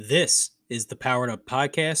This is the Powered Up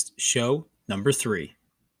Podcast, show number 3.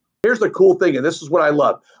 Here's the cool thing, and this is what I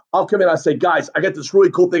love. I'll come in and I say, guys, I got this really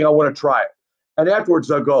cool thing. I want to try it. And afterwards,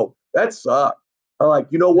 they'll go, that sucked. I'm like,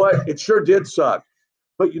 you know what? It sure did suck.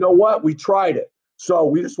 But you know what? We tried it. So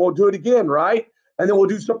we just won't do it again, right? And then we'll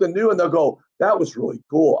do something new, and they'll go, that was really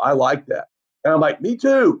cool. I like that. And I'm like, me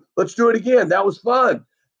too. Let's do it again. That was fun.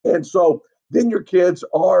 And so then your kids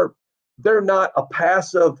they're not a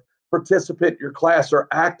passive participant in your class. They're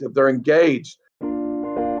active. They're engaged.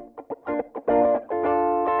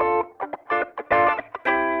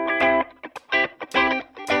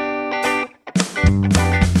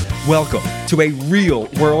 Welcome to a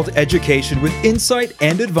real-world education with insight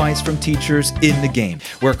and advice from teachers in the game,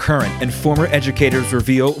 where current and former educators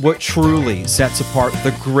reveal what truly sets apart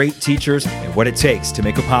the great teachers and what it takes to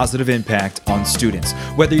make a positive impact on students.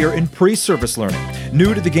 Whether you're in pre-service learning,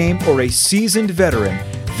 new to the game, or a seasoned veteran,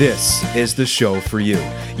 this is the show for you.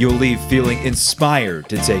 You'll leave feeling inspired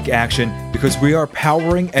to take action because we are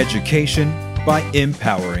powering education by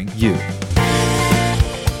empowering you.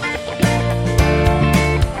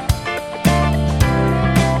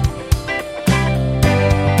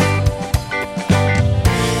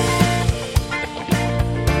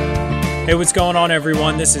 Hey, what's going on,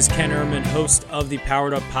 everyone? This is Ken Ehrman, host of the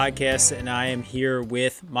Powered Up Podcast, and I am here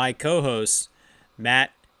with my co-host,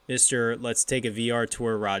 Matt, Mr. Let's Take a VR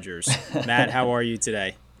Tour Rogers. Matt, how are you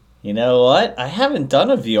today? You know what? I haven't done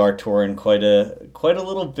a VR tour in quite a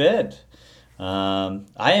little bit. I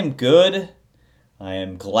am good. I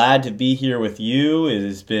am glad to be here with you. It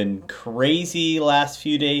has been crazy last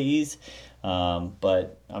few days,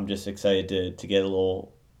 but I'm just excited to get a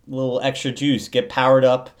little extra juice, get powered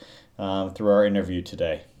up through our interview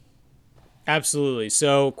today. Absolutely.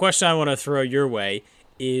 So, question I want to throw your way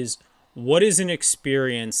is, what is an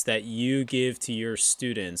experience that you give to your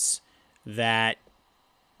students that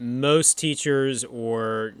most teachers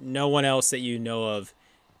or no one else that you know of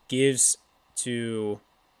gives to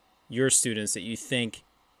your students that you think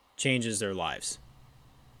changes their lives?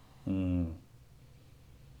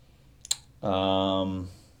 Wow.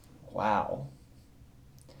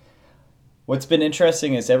 What's been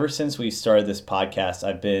interesting is ever since we started this podcast,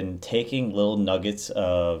 I've been taking little nuggets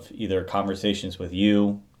of either conversations with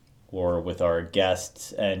you or with our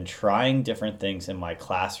guests and trying different things in my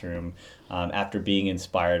classroom after being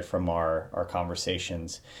inspired from our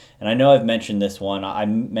conversations. And I know I've mentioned this one. I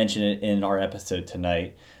mentioned it in our episode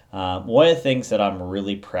tonight. One of the things that I'm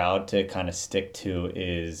really proud to kind of stick to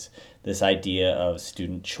is this idea of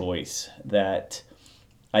student choice, that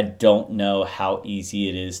I don't know how easy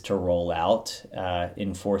it is to roll out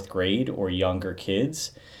in fourth grade or younger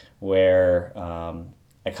kids, where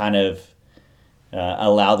I kind of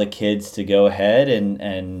allow the kids to go ahead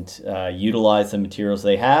and utilize the materials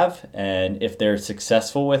they have. And if they're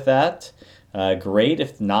successful with that, great.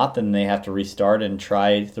 If not, then they have to restart and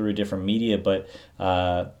try through different media. But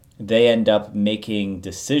they end up making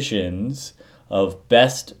decisions of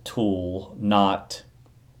best tool, not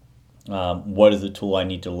what is the tool I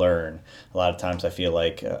need to learn. A lot of times I feel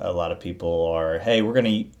like a lot of people are, hey, we're going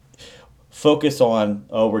to focus on,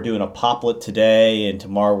 we're doing a Poplet today, and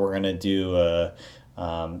tomorrow we're going to do a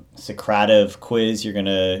Socrative quiz. You're going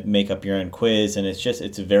to make up your own quiz, and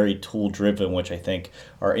it's very tool driven, which I think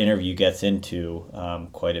our interview gets into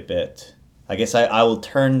quite a bit. I guess I will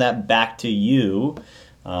turn that back to you.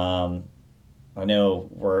 I know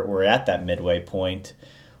we're at that midway point.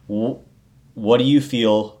 What do you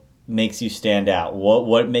feel makes you stand out?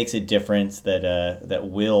 What makes a difference that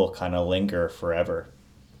will kind of linger forever?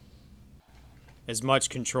 As much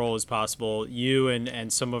control as possible. You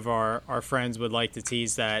and some of our friends would like to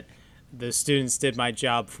tease that the students did my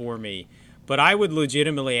job for me. But I would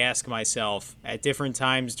legitimately ask myself at different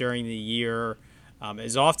times during the year,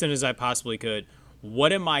 as often as I possibly could,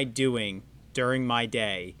 what am I doing during my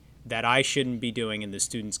day that I shouldn't be doing and the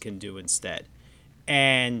students can do instead?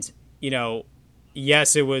 And,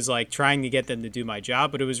 yes, it was like trying to get them to do my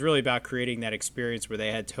job, but it was really about creating that experience where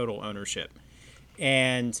they had total ownership.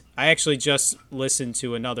 And I actually just listened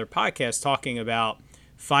to another podcast talking about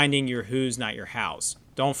finding your who's, not your hows.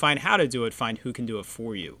 Don't find how to do it, find who can do it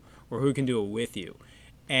for you or who can do it with you.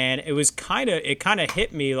 And it kind of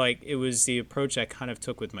hit me like it was the approach I kind of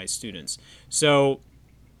took with my students. So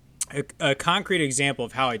a concrete example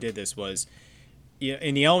of how I did this was,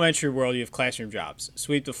 in the elementary world, you have classroom jobs: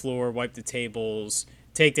 sweep the floor, wipe the tables,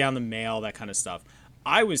 take down the mail, that kind of stuff.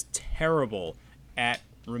 I was terrible at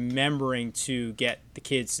remembering to get the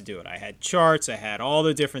kids to do it. I had charts, I had all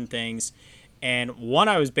the different things, and one,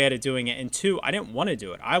 I was bad at doing it, and two, I didn't want to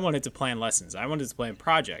do it. I wanted to plan lessons. I wanted to plan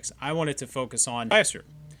projects. I wanted to focus on classroom.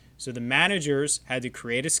 So the managers had to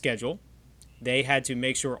create a schedule. They had to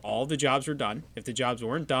make sure all the jobs were done. If the jobs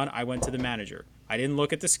weren't done, I went to the manager. I didn't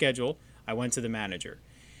look at the schedule. I went to the manager.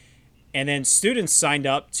 And then students signed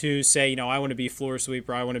up to say, I want to be floor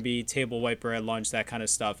sweeper, I want to be table wiper at lunch, that kind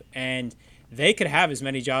of stuff. And they could have as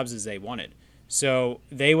many jobs as they wanted. So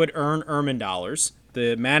they would earn Ehrman dollars.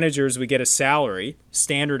 The managers would get a salary,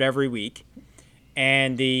 standard every week.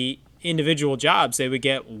 And the individual jobs, they would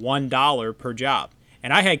get $1 per job.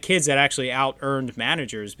 And I had kids that actually out-earned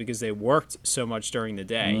managers because they worked so much during the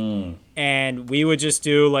day. And we would just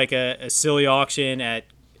do like a silly auction at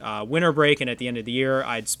winter break, and at the end of the year,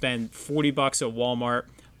 I'd spend $40 at Walmart,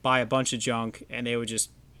 buy a bunch of junk, and they would just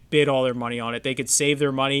bid all their money on it. They could save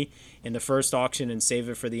their money in the first auction and save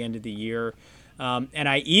it for the end of the year. And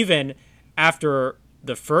I even, after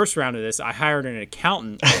the first round of this, I hired an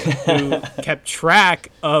accountant who kept track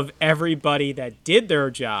of everybody that did their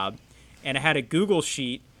job, and I had a Google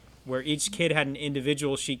sheet where each kid had an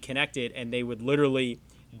individual sheet connected, and they would literally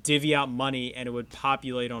divvy out money, and it would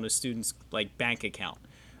populate on a student's bank account.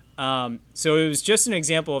 So it was just an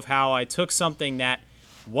example of how I took something that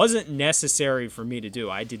wasn't necessary for me to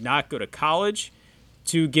do. I did not go to college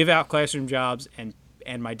to give out classroom jobs,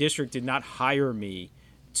 and my district did not hire me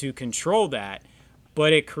to control that.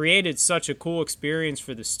 But it created such a cool experience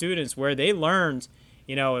for the students where they learned,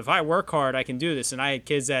 if I work hard, I can do this. And I had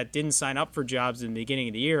kids that didn't sign up for jobs in the beginning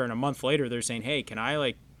of the year, and a month later they're saying, hey, can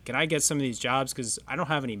I get some of these jobs because I don't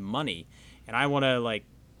have any money, and I want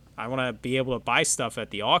to be able to buy stuff at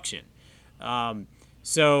the auction.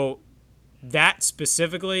 So that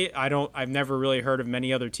specifically, I've never really heard of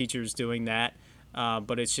many other teachers doing that.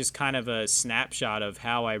 But it's just kind of a snapshot of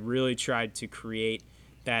how I really tried to create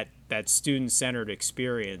that student-centered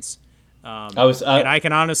experience. And I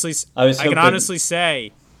can honestly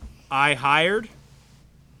say I hired,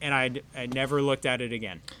 and I never looked at it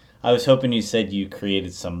again. I was hoping you said you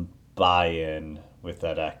created some buy-in with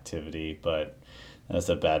that activity, but that's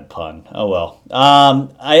a bad pun. Oh well.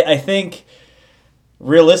 I think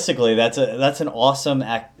realistically that's an awesome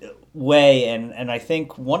way, and I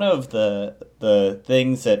think one of the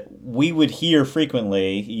things that we would hear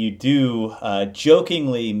frequently, you do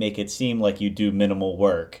jokingly make it seem like you do minimal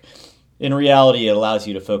work. In reality, it allows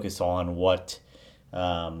you to focus on what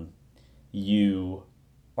you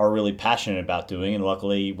are really passionate about doing, and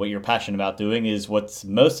luckily what you're passionate about doing is what's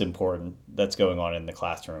most important that's going on in the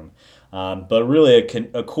classroom. But really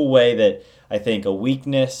a cool way that I think a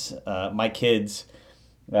weakness, my kids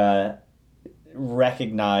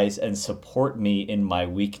recognize and support me in my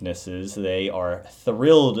weaknesses. They are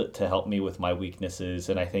thrilled to help me with my weaknesses,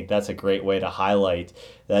 and I think that's a great way to highlight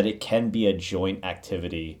that it can be a joint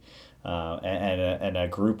activity and a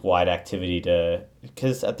group-wide activity,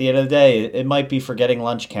 because at the end of the day, it might be forgetting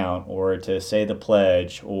lunch count or to say the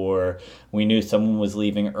pledge, or we knew someone was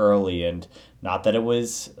leaving early, and not that it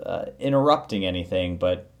was interrupting anything,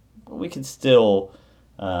 but we could still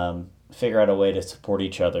figure out a way to support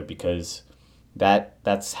each other, because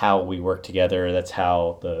that's how we work together. That's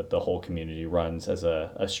how the whole community runs as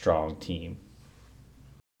a strong team.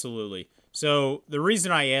 Absolutely. So the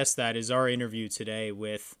reason I asked that is our interview today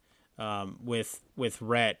with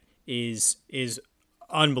Rhett is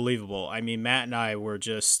unbelievable. I mean, Matt and I were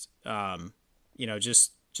just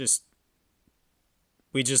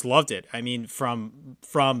we just loved it. I mean, from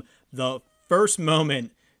the first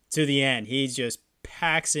moment to the end, he just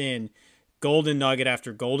packs in golden nugget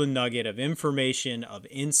after golden nugget of information, of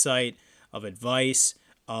insight, of advice,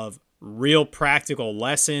 of real practical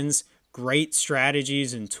lessons, great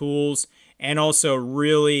strategies and tools, and also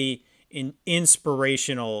really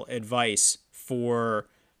inspirational advice for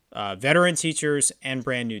veteran teachers and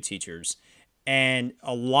brand new teachers. And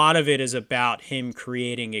a lot of it is about him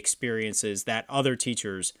creating experiences that other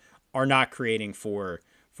teachers are not creating for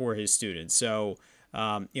his students. So,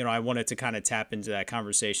 I wanted to kind of tap into that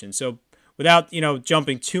conversation. So without,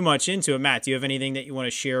 jumping too much into it, Matt, do you have anything that you want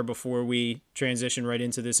to share before we transition right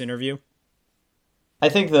into this interview? I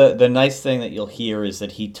think the nice thing that you'll hear is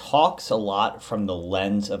that he talks a lot from the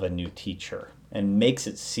lens of a new teacher and makes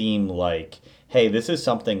it seem like, hey, this is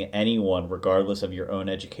something anyone, regardless of your own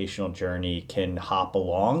educational journey, can hop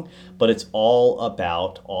along, but it's all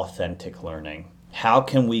about authentic learning. How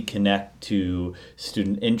can we connect to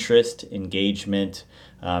student interest, engagement?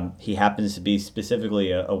 He happens to be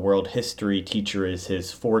specifically a world history teacher is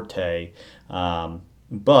his forte,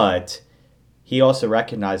 but he also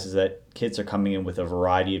recognizes that kids are coming in with a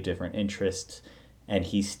variety of different interests, and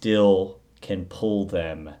he still can pull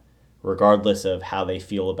them, regardless of how they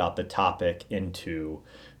feel about the topic, into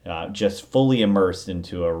just fully immersed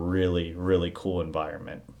into a really, really cool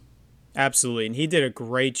environment. Absolutely. And he did a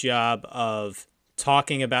great job of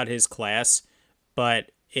talking about his class,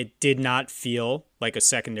 but it did not feel like a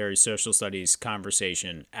secondary social studies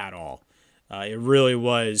conversation at all. It really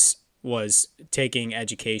was taking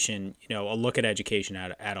education, a look at education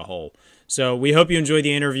at a whole. So we hope you enjoyed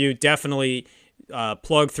the interview. Definitely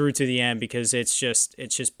plug through to the end because it's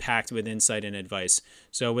just packed with insight and advice.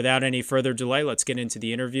 So without any further delay, let's get into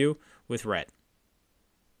the interview with Rhett.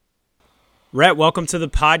 Rhett, welcome to the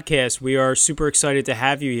podcast. We are super excited to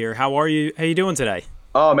have you here. How are you? How you doing today?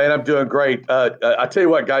 Oh, man, I'm doing great. I tell you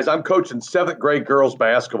what, guys, I'm coaching 7th grade girls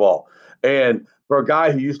basketball. And for a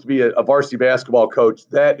guy who used to be a varsity basketball coach,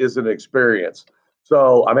 that is an experience.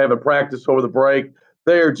 So I'm having practice over the break.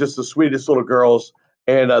 They're just the sweetest little girls,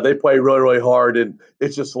 and they play really, really hard, and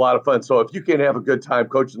it's just a lot of fun. So if you can have a good time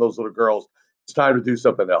coaching those little girls, it's time to do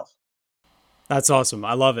something else. That's awesome.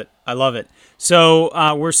 I love it. I love it.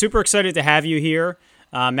 So we're super excited to have you here.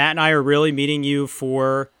 Matt and I are really meeting you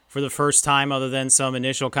for the first time, other than some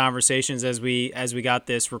initial conversations as we got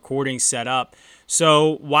this recording set up.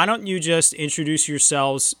 So why don't you just introduce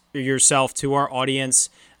yourself to our audience?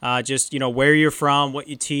 Just where you're from, what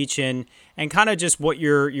you teach, and kind of just what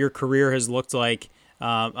your career has looked like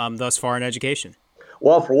thus far in education.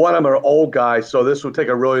 Well, for one, I'm an old guy, so this will take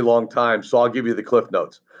a really long time. So I'll give you the Cliff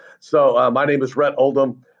Notes. So my name is Rhett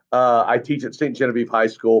Oldham. I teach at St. Genevieve High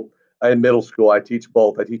School and middle school. I teach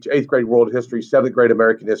both. I teach 8th grade world history, 7th grade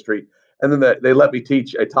American history, and then they let me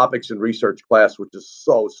teach a topics and research class, which is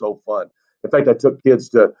so fun. In fact, I took kids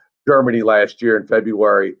to Germany last year in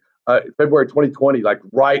February 2020, like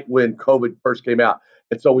right when COVID first came out,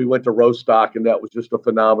 and so we went to Rostock, and that was just a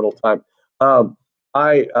phenomenal time. I'm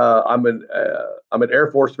an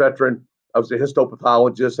Air Force veteran. I was a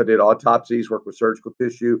histopathologist. I did autopsies, worked with surgical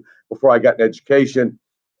tissue before I got in education.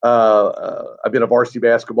 I've been a varsity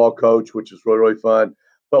basketball coach, which is really, really fun.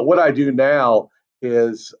 But what I do now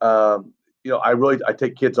is, I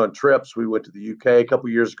take kids on trips. We went to the UK a couple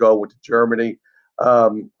of years ago, went to Germany.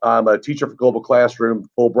 I'm a teacher for Global Classroom,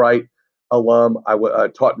 Fulbright alum. I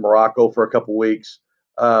taught in Morocco for a couple of weeks.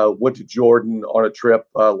 Went to Jordan on a trip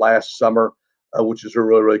last summer, which is a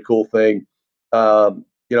really, really cool thing. I'm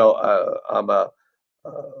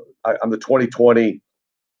the 2020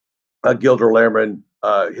 Gilder Lehrman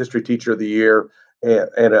History Teacher of the Year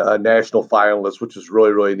and a national finalist, which is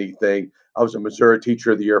really, really neat thing. I was a Missouri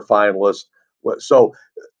Teacher of the Year finalist. So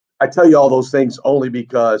I tell you all those things only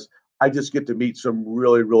because I just get to meet some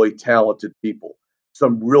really, really talented people,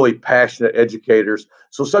 some really passionate educators.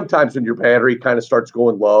 So sometimes when your battery kind of starts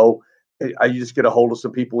going low, you just get a hold of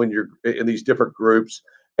some people in these different groups,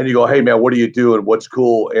 and you go, "Hey man, what are you doing? What's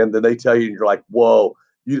cool?" And then they tell you, and you're like, "Whoa,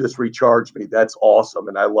 you just recharged me. That's awesome,"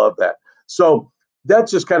 and I love that. So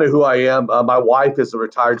that's just kind of who I am. My wife is a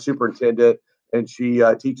retired superintendent, and she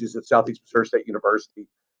teaches at Southeast Missouri State University,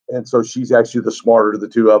 and so she's actually the smarter of the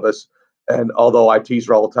two of us. And although I tease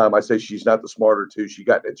her all the time, I say she's not the smarter two. She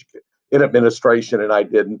got in administration, and I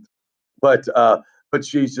didn't. But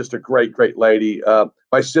she's just a great, great lady.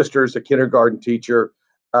 My sister is a kindergarten teacher,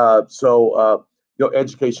 so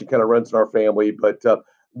education kind of runs in our family. But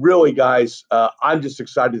really, guys, I'm just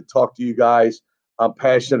excited to talk to you guys. I'm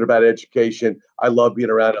passionate about education. I love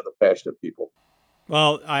being around other passionate people.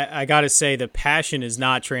 Well, I got to say the passion is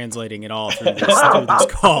not translating at all through this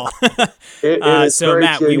call. So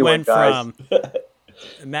Matt, genuine, we went guys.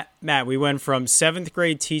 Matt, we went from 7th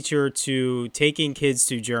grade teacher to taking kids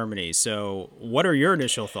to Germany. So what are your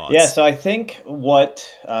initial thoughts? Yeah, so I think what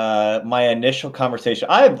my initial conversation,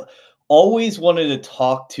 I've always wanted to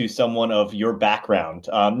talk to someone of your background,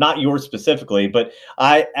 not yours specifically, but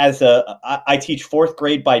I teach 4th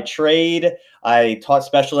grade by trade. I taught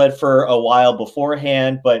special ed for a while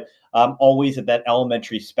beforehand, but I'm always at that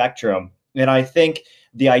elementary spectrum. And I think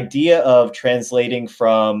the idea of translating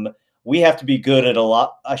from we have to be good at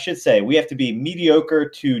we have to be mediocre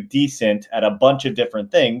to decent at a bunch of different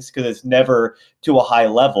things because it's never to a high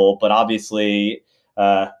level. But obviously,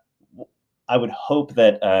 I would hope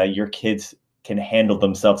that your kids can handle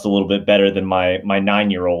themselves a little bit better than my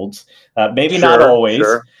 9-year-olds. Maybe sure, not always.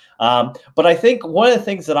 Sure. But I think one of the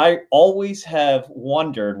things that I always have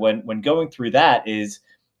wondered when going through that is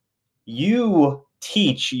you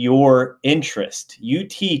teach your interest. You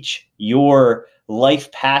teach your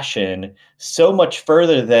life passion so much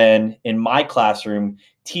further than in my classroom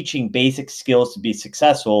teaching basic skills to be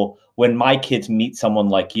successful when my kids meet someone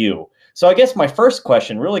like you. So I guess my first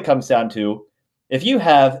question really comes down to, if you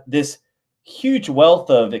have this huge wealth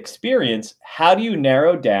of experience, how do you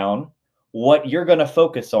narrow down what you're going to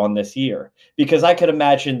focus on this year? Because I could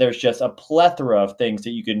imagine there's just a plethora of things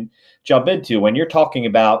that you can jump into when you're talking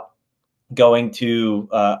about going to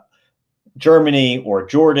Germany or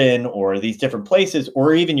Jordan or these different places,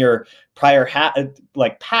 or even your prior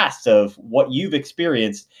past of what you've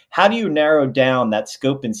experienced, how do you narrow down that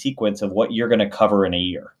scope and sequence of what you're going to cover in a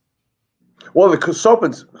year? Well, the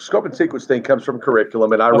scope and sequence thing comes from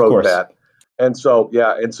curriculum, and I Of wrote course. that. And so,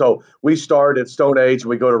 yeah, and so we start at Stone Age and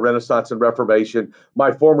we go to Renaissance and Reformation.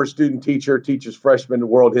 My former student teacher teaches freshman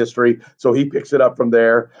world history, so he picks it up from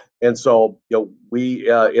there. And so, we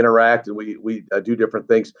interact and we do different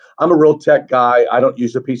things. I'm a real tech guy. I don't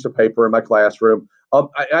use a piece of paper in my classroom.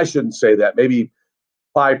 I shouldn't say that. Maybe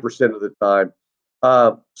 5% of the time.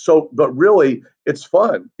 But really, it's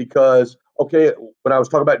fun because, okay, when I was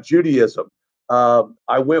talking about Judaism,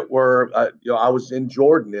 I went where I was in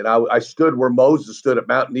Jordan, and I stood where Moses stood at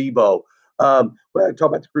Mount Nebo. When I talk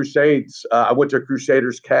about the Crusades, I went to a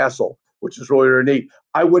Crusaders' castle, which is really, really neat.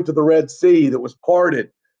 I went to the Red Sea that was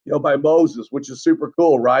parted, by Moses, which is super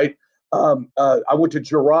cool, right? I went to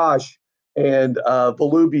Jerash and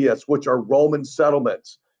Volubius, which are Roman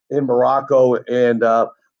settlements in Morocco and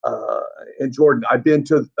in Jordan. I've been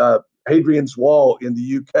to Hadrian's Wall in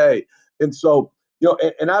the UK, and so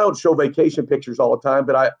and I don't show vacation pictures all the time,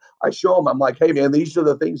 but I show them. I'm like, hey man, these are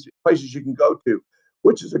the places you can go to.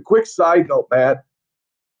 Which is a quick side note, Matt.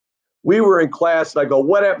 We were in class, and I go,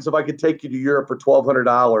 what happens if I could take you to Europe for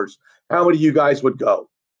 $1,200? How many of you guys would go?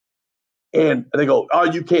 And they go, oh,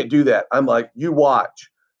 you can't do that. I'm like, you watch.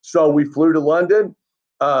 So we flew to London.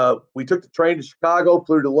 We took the train to Chicago,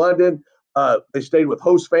 flew to London. They stayed with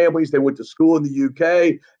host families. They went to school in the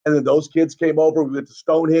UK. And then those kids came over. We went to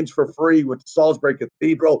Stonehenge for free, went to Salisbury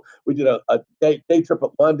Cathedral. We did a day trip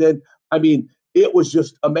at London. I mean, it was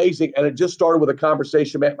just amazing. And it just started with a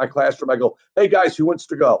conversation at my classroom. I go, hey, guys, who wants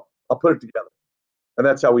to go? I'll put it together. And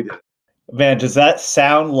that's how we did it. Man, does that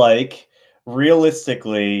sound like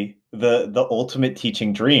realistically the ultimate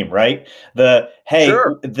teaching dream, right?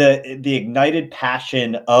 Sure. The ignited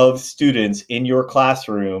passion of students in your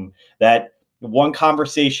classroom that one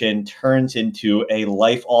conversation turns into a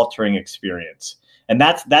life-altering experience. And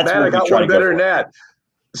that's Matt, what I we got try one to go better than for. that.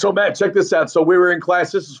 So, Matt, check this out. So we were in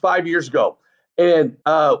class. This is 5 years ago, and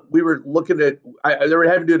we were looking at. They were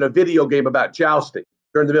having to do a video game about jousting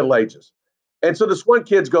during the Middle Ages, and so this one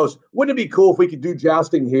kid goes, "Wouldn't it be cool if we could do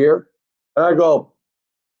jousting here?" And I go,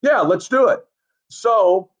 "Yeah, let's do it."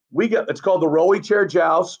 So it's called the rolly chair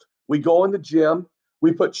joust. We go in the gym.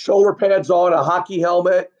 We put shoulder pads on, a hockey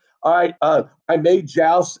helmet. All right. I made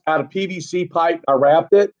joust out of PVC pipe. I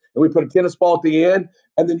wrapped it, and we put a tennis ball at the end,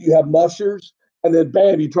 and then you have mushers, and then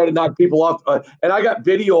bam, you try to knock people off. And I got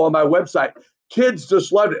video on my website. Kids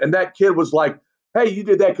just loved it, and that kid was like, "Hey, you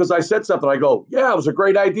did that because I said something." I go, "Yeah, it was a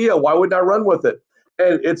great idea. Why wouldn't I run with it?"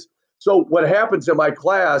 And it's so what happens in my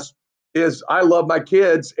class is I love my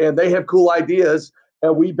kids, and they have cool ideas,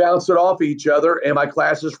 and we bounce it off each other. And my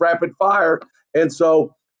class is rapid fire, and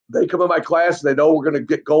so they come in my class and they know we're going to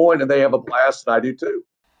get going, and they have a blast, and I do too.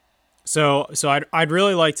 So I'd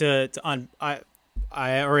really like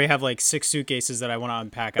I already have like 6 suitcases that I want to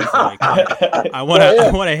unpack. I feel like, but I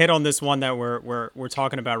want to hit on this one that we're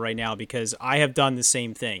talking about right now, because I have done the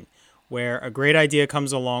same thing, where a great idea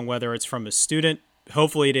comes along, whether it's from a student.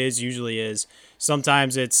 Hopefully it is. Usually is.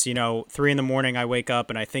 Sometimes it's 3 a.m. I wake up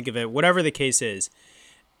and I think of it. Whatever the case is,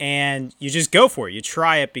 and you just go for it. You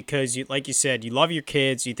try it because like you said, you love your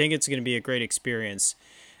kids. You think it's going to be a great experience.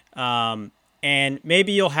 And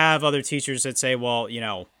maybe you'll have other teachers that say, well,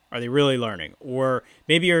 are they really learning? Or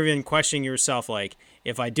maybe you're even questioning yourself, like,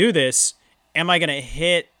 if I do this, am I going to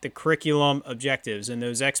hit the curriculum objectives and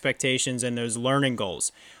those expectations and those learning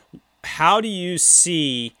goals? How do you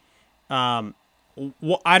see, the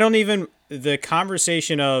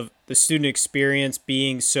conversation of the student experience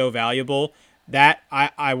being so valuable, that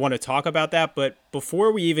I want to talk about that. But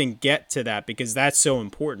before we even get to that, because that's so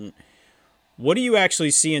important, what do you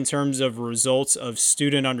actually see in terms of results of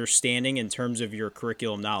student understanding in terms of your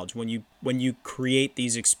curriculum knowledge when you create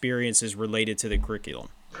these experiences related to the curriculum?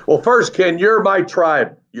 Well, first, Ken, you're my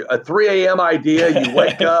tribe. A 3 a.m. idea, you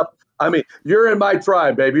wake up. I mean, you're in my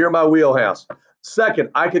tribe, baby. You're in my wheelhouse. Second,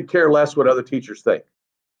 I could care less what other teachers think.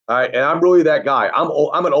 All right, and I'm really that guy.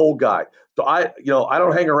 I'm an old guy, so I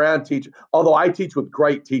don't hang around teaching. Although I teach with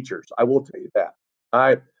great teachers, I will tell you that. All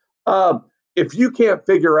right, if you can't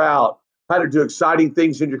figure out how to do exciting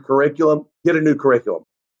things in your curriculum, get a new curriculum.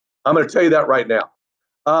 I'm going to tell you that right now,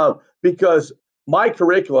 because my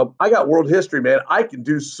curriculum, I got world history, man. I can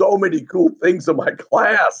do so many cool things in my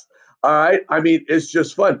class. All right, I mean it's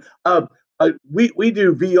just fun. We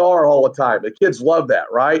do VR all the time. The kids love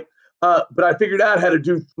that, right? But I figured out how to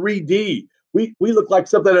do 3D. We look like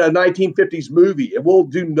something in a 1950s movie, and we'll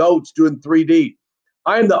do notes doing 3D.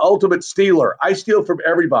 I'm the ultimate stealer. I steal from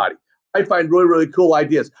everybody. I find really, really cool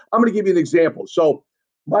ideas. I'm going to give you an example. So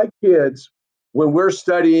my kids, when we're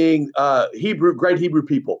studying Hebrew, great Hebrew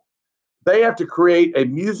people, they have to create a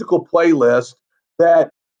musical playlist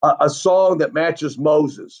that a song that matches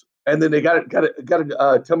Moses, and then they got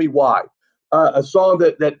to tell me why. A song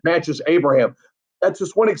that matches Abraham. That's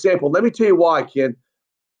just one example. Let me tell you why, Ken.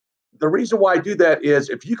 The reason why I do that is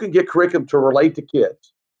if you can get curriculum to relate to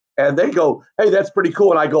kids, and they go, "Hey, that's pretty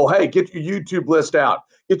cool," and I go, "Hey, get your YouTube list out,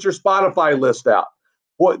 get your Spotify list out."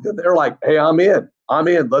 Boy, then they're like, "Hey, I'm in. I'm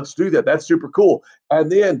in. Let's do that. That's super cool."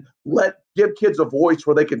 And then give kids a voice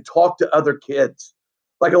where they can talk to other kids.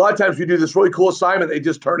 Like a lot of times we do this really cool assignment, they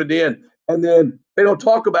just turn it in, and then they don't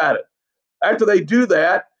talk about it. After they do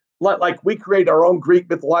that, like we create our own Greek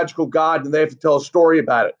mythological god, and they have to tell a story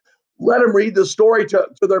about it. Let them read the story to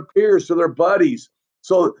their peers, to their buddies.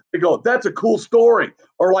 So they go, "That's a cool story."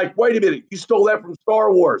 Or like, "Wait a minute, you stole that from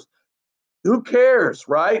Star Wars." Who cares,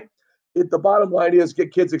 right? The bottom line is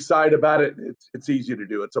get kids excited about it. It's easy to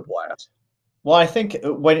do. It's a blast. Well, I think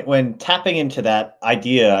when tapping into that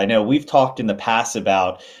idea, I know we've talked in the past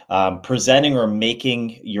about presenting or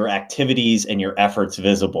making your activities and your efforts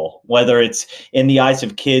visible, whether it's in the eyes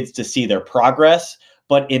of kids to see their progress.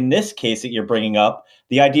 But in this case that you're bringing up,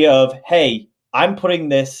 the idea of, hey, I'm putting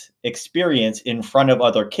this experience in front of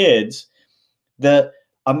other kids, the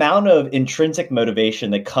amount of intrinsic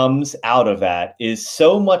motivation that comes out of that is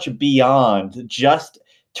so much beyond just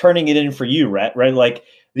turning it in for you, right? Right? Like,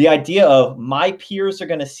 the idea of my peers are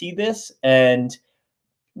going to see this, and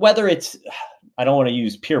whether it's, I don't want to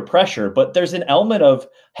use peer pressure, but there's an element of,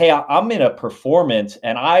 hey, I'm in a performance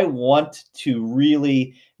and I want to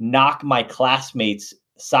really knock my classmates'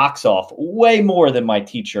 socks off way more than my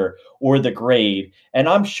teacher or the grade. And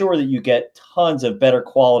I'm sure that you get tons of better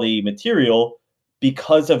quality material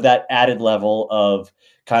because of that added level of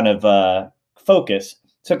kind of focus.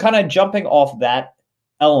 So kind of jumping off that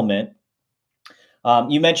element,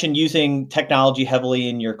 you mentioned using technology heavily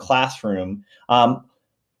in your classroom. I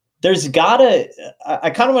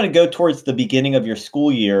kind of want to go towards the beginning of your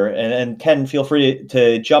school year, and Ken, feel free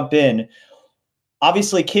to jump in.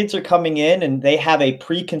 Obviously, kids are coming in and they have a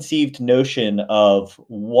preconceived notion of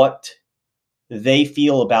what they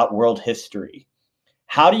feel about world history.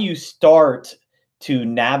 How do you start to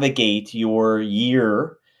navigate your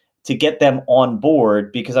year to get them on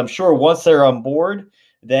board? Because I'm sure once they're on board,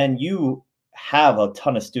 then you have a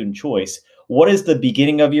ton of student choice. What is the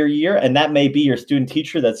beginning of your year? And that may be your student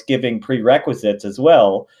teacher that's giving prerequisites as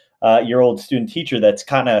well, your old student teacher that's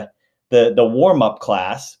kind of the warm-up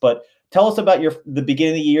class. But tell us about the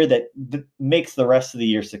beginning of the year that makes the rest of the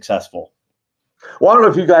year successful. Well, I don't know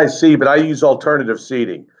if you guys see, but I use alternative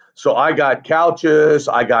seating. So I got couches,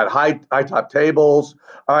 I got high top tables.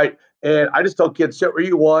 All right. And I just tell kids, sit where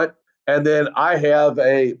you want. And then I have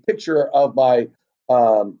a picture of my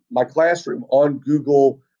classroom on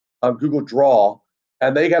Google Draw,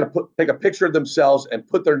 and they got to take a picture of themselves and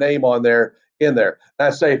put their name on there in there. And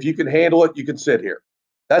I say, if you can handle it, you can sit here.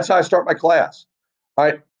 That's how I start my class. All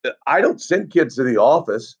right. I don't send kids to the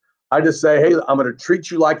office. I just say, hey, I'm going to treat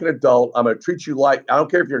you like an adult. I'm going to treat you like, I don't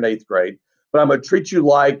care if you're in 8th grade, but I'm going to treat you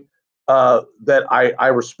like that I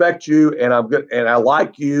respect you and I'm good and I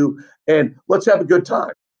like you and let's have a good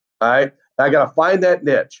time. All right. And I got to find that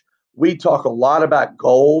niche. We talk a lot about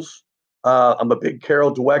goals. I'm a big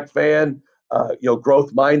Carol Dweck fan.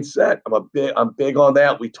 Growth mindset. I'm big on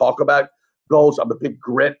that. We talk about goals. I'm a big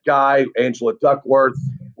grit guy. Angela Duckworth.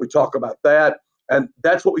 We talk about that, and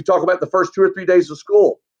that's what we talk about the first 2 or 3 days of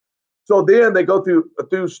school. So then they go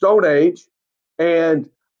through Stone Age, and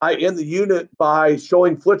I end the unit by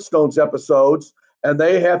showing Flintstones episodes, and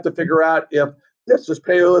they have to figure out if this is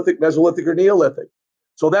Paleolithic, Mesolithic, or Neolithic.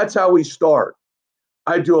 So that's how we start.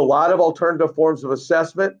 I do a lot of alternative forms of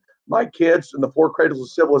assessment. My kids in the 4 Cradles of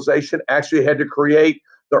Civilization actually had to create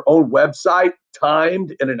their own website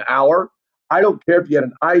timed in an hour. I don't care if you had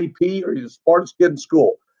an IEP or you're the smartest kid in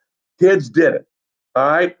school. Kids did it. All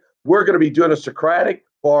right. We're going to be doing a Socratic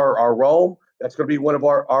for our Rome. That's going to be one of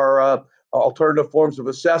our alternative forms of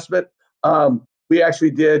assessment. We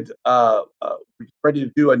actually did ready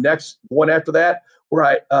to do a next one after that, where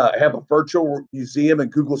I have a virtual museum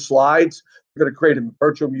and Google Slides. We're going to create a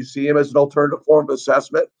virtual museum as an alternative form of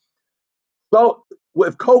assessment. So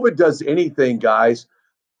if COVID does anything, guys,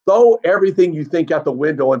 throw everything you think out the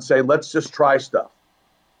window and say, let's just try stuff.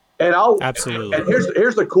 And Absolutely. And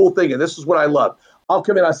here's the cool thing, and this is what I love. I'll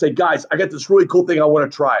come in and I say, guys, I got this really cool thing. I want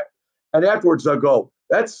to try it. And afterwards they'll go,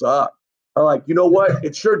 that sucked. I'm like, you know what?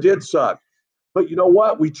 It sure did suck. But you know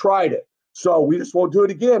what? We tried it. So we just won't do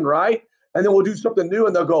it again, right? And then we'll do something new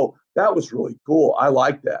and they'll go, that was really cool. I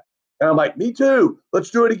like that. And I'm like, me too. Let's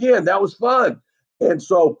do it again. That was fun. And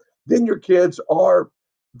so then your kids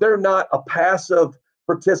they're not a passive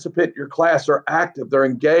participant in your class. They're active. They're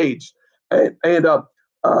engaged. Who's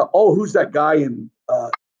that guy in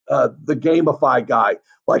the Gamify guy?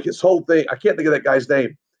 Like his whole thing. I can't think of that guy's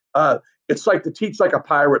name. It's like to teach like a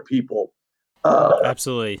pirate people.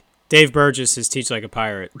 Absolutely. Dave Burgess is Teach Like a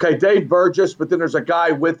Pirate. Okay, Dave Burgess, but then there's a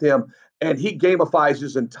guy with him, and he gamifies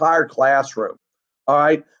his entire classroom. All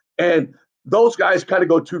right. And those guys kind of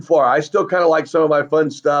go too far. I still kind of like some of my fun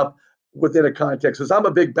stuff within a context because I'm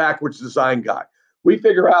a big backwards design guy. We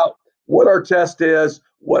figure out what our test is,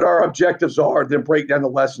 what our objectives are, then break down the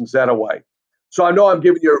lessons that way. So I know I'm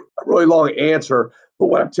giving you a really long answer, but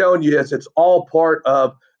what I'm telling you is it's all part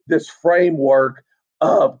of this framework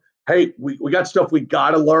of, hey, we got stuff we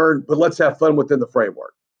got to learn, but let's have fun within the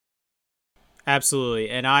framework. Absolutely.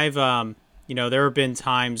 And I've, there have been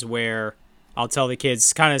times where I'll tell the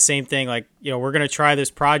kids kind of the same thing, like, we're going to try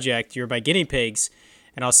this project. You're my guinea pigs.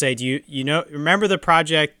 And I'll say, do you remember the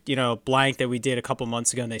project, blank that we did a couple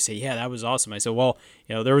months ago? And they say, yeah, that was awesome. I said, well,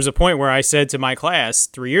 there was a point where I said to my class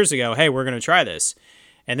 3 years ago, hey, we're going to try this.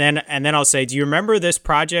 And then I'll say, do you remember this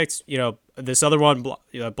project, this other one, blah,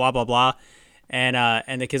 blah, blah.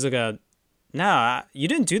 And the kids will go, no, you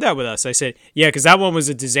didn't do that with us. I said, yeah, because that one was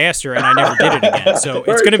a disaster and I never did it again. So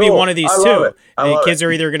it's going to be one of these two. The kids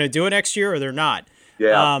are either going to do it next year or they're not.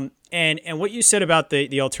 Yeah. And what you said about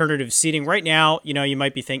the alternative seating right now, you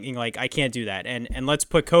might be thinking like, I can't do that. And let's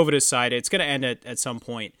put COVID aside. It's going to end at some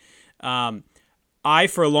point. I,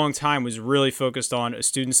 for a long time, was really focused on a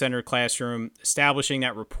student-centered classroom, establishing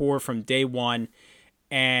that rapport from day one.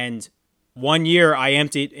 And 1 year I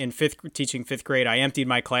emptied teaching fifth grade, I emptied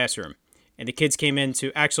my classroom. And the kids came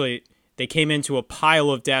into a pile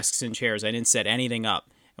of desks and chairs. I didn't set anything up.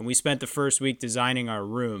 And we spent the first week designing our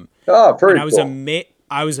room. Oh, pretty cool.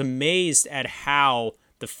 I was amazed at how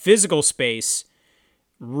the physical space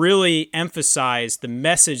really emphasized the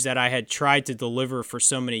message that I had tried to deliver for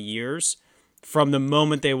so many years from the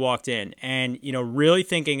moment they walked in. And, really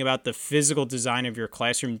thinking about the physical design of your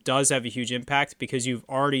classroom does have a huge impact because you've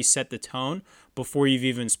already set the tone before you've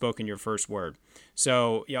even spoken your first word.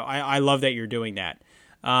 So, I love that you're doing that.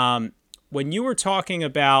 When you were talking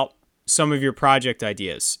about some of your project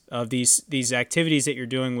ideas of these activities that you're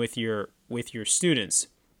doing with your students,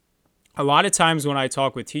 a lot of times when I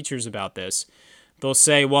talk with teachers about this, they'll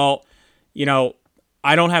say, well,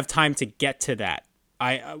 I don't have time to get to that.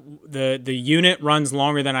 The unit runs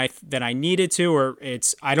longer than I needed to, or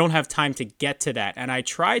I don't have time to get to that. And I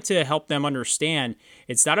try to help them understand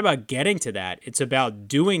it's not about getting to that. It's about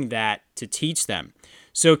doing that to teach them.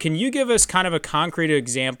 So can you give us kind of a concrete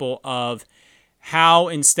example of how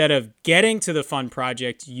instead of getting to the fun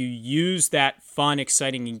project, you use that fun,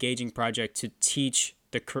 exciting, engaging project to teach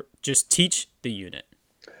the unit?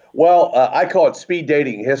 Well, I call it speed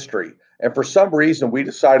dating history. And for some reason, we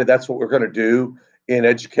decided that's what we're going to do in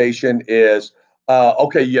education is,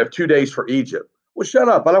 okay, you have 2 days for Egypt. Well, shut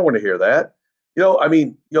up. I don't want to hear that.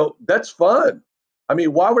 That's fun.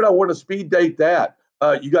 Why would I want to speed date that?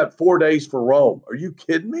 You got 4 days for Rome. Are you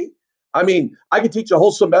kidding me? I could teach a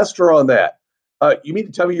whole semester on that. You mean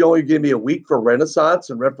to tell me you only give me a week for Renaissance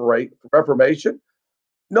and Reformation?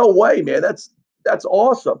 No way, man. That's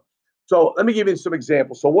awesome. So let me give you some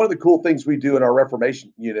examples. So one of the cool things we do in our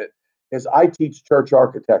Reformation unit is I teach church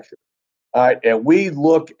architecture. All right, and we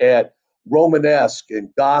look at Romanesque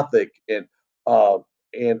and Gothic and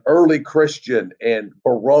early Christian and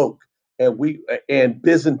Baroque and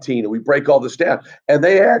Byzantine, and we break all this down.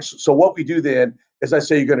 And so what we do then is I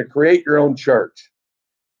say you're going to create your own church.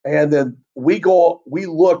 And then we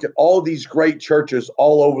look at all these great churches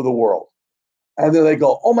all over the world. And then they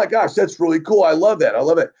go, oh my gosh, that's really cool. I love that. I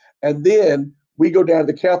love it. And then we go down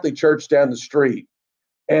to the Catholic church down the street.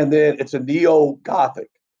 And then it's a neo-Gothic.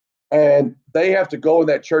 And they have to go in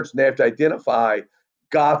that church and they have to identify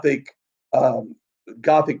Gothic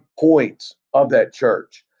points of that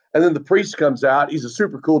church. And then the priest comes out. He's a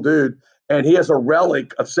super cool dude. And he has a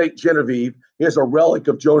relic of St. Genevieve. He has a relic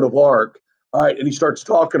of Joan of Arc. All right. And he starts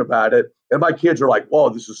talking about it. And my kids are like, whoa,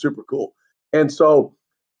 this is super cool. And so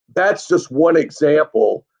that's just one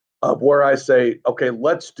example of where I say, okay,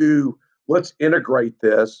 let's integrate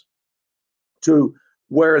this to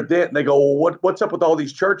where then they go, well, what's up with all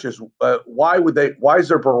these churches? Why is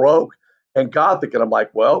there Baroque and Gothic? And I'm like,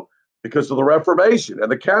 well, because of the Reformation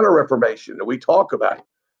and the Counter-Reformation, and we talk about it.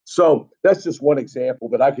 So that's just one example,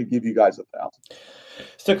 but I could give you guys 1,000.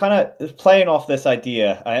 So kind of playing off this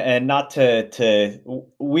idea, and not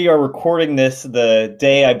we are recording this the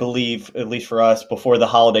day, I believe, at least for us, before the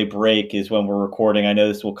holiday break is when we're recording. I know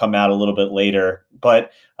this will come out a little bit later,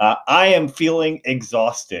 but I am feeling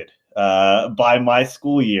exhausted by my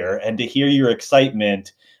school year, and to hear your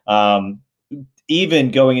excitement,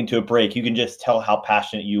 even going into a break, you can just tell how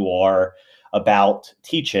passionate you are about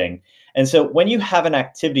teaching. And so when you have an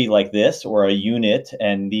activity like this or a unit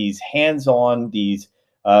and these hands-on, these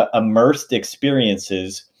immersed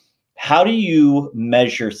experiences, how do you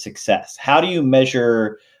measure success? How do you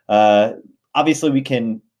measure, obviously we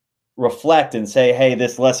can reflect and say, hey,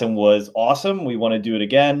 this lesson was awesome, we want to do it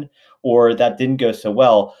again, or that didn't go so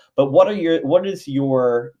well. But what is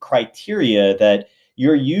your criteria that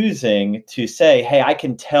you're using to say, hey, I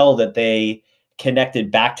can tell that they connected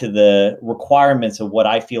back to the requirements of what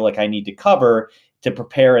I feel like I need to cover to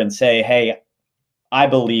prepare and say, hey, I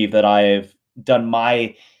believe that I've done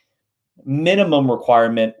my minimum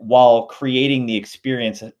requirement while creating the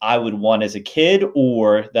experience that I would want as a kid,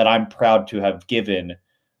 or that I'm proud to have given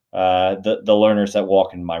the learners that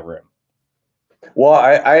walk in my room? Well,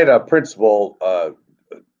 I had a principal,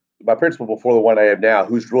 my principal before the one I have now,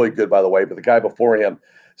 who's really good, by the way, but the guy before him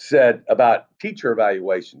said about teacher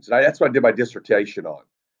evaluations. And that's what I did my dissertation on.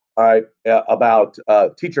 All right, about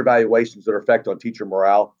teacher evaluations that are effect on teacher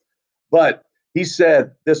morale. But he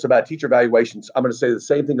said this about teacher evaluations. I'm going to say the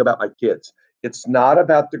same thing about my kids. It's not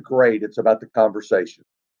about the grade; it's about the conversation.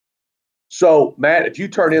 So, Matt, if you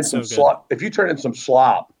turn in That's some so good.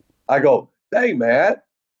 slop, I go, "Dang, Matt,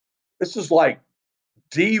 this is like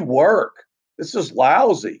D work. This is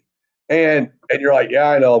lousy." And you're like, "Yeah,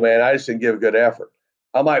 I know, man. I just didn't give a good effort."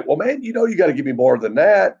 I'm like, "Well, man, you got to give me more than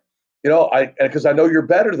that. Because I know you're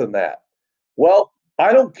better than that." Well,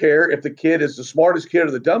 I don't care if the kid is the smartest kid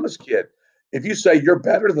or the dumbest kid. If you say you're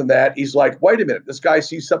better than that, he's like, "Wait a minute, this guy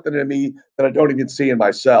sees something in me that I don't even see in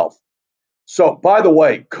myself." So, by the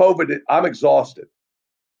way, COVID, I'm exhausted,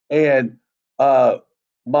 and uh,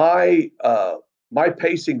 my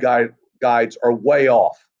pacing guides are way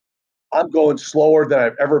off. I'm going slower than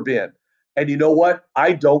I've ever been, and you know what?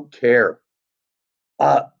 I don't care.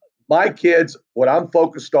 Uh, my kids, what I'm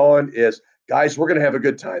focused on is, guys, we're going to have a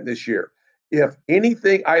good time this year. If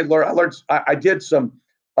anything, I did some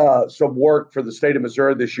work for the state of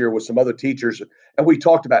Missouri this year with some other teachers, and we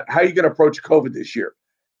talked about how you're going to approach COVID this year.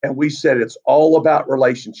 And we said it's all about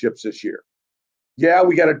relationships this year. Yeah,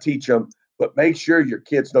 we got to teach them, but make sure your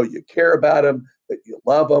kids know you care about them, that you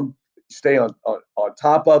love them, that you stay on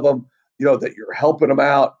top of them, that you're helping them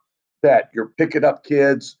out, that you're picking up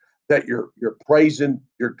kids, that you're praising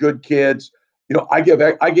your good kids. I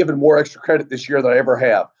given more extra credit this year than I ever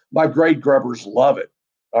have. My grade grubbers love it.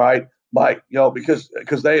 All right, because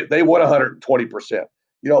they won 120%.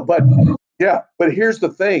 But yeah, but here's the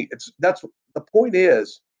thing. That's the point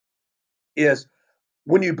is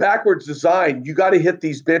when you backwards design, you got to hit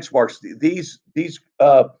these benchmarks, these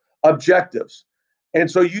objectives. And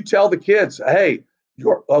so you tell the kids, hey,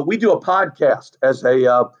 we do a podcast as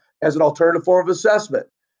an alternative form of assessment.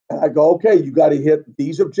 And I go, okay, you got to hit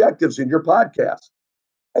these objectives in your podcast.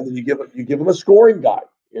 And then you give them a scoring guide.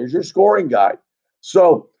 Here's your scoring guide.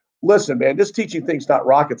 So listen, man, this teaching thing's not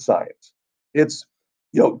rocket science. It's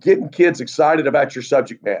getting kids excited about your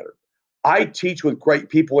subject matter. I teach with great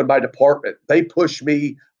people in my department. They push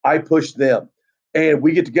me, I push them. And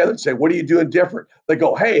we get together and say, what are you doing different? They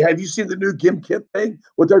go, hey, have you seen the new GimKit thing?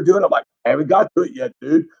 What they're doing? I'm like, I haven't got to it yet,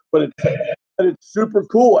 dude. But it's super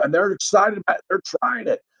cool. And they're excited about it. They're trying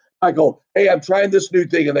it. I go, hey, I'm trying this new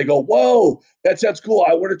thing. And they go, whoa, that sounds cool.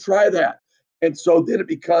 I want to try that. And so then it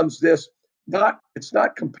becomes this, it's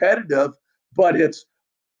not competitive, but it's,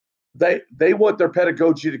 they want their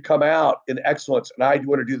pedagogy to come out in excellence, and I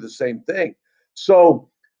want to do the same thing. So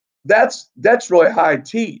that's really how I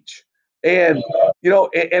teach. And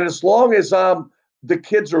and as long as the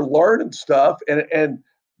kids are learning stuff, and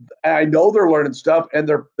I know they're learning stuff, and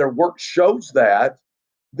their work shows that,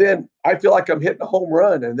 then I feel like I'm hitting a home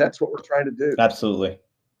run, and that's what we're trying to do. Absolutely.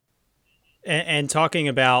 And talking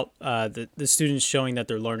about the students showing that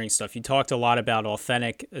they're learning stuff, you talked a lot about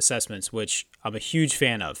authentic assessments, which I'm a huge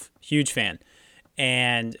fan of,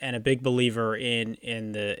 and a big believer in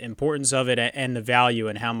the importance of it and the value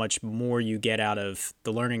and how much more you get out of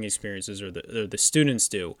the learning experiences or the students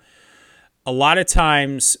do. A lot of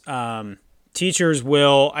times, teachers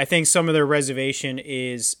will, I think some of their reservation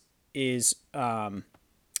is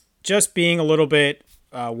just being a little bit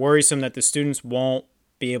worrisome that the students won't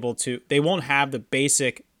have the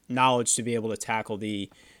basic knowledge to be able to tackle the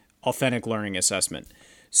authentic learning assessment.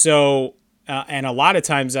 So And a lot of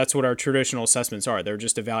times that's what our traditional assessments are. They're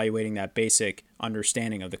just evaluating that basic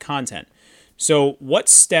understanding of the content. So what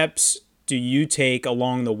steps do you take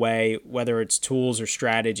along the way, whether it's tools or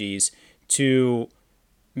strategies, to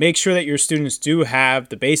make sure that your students do have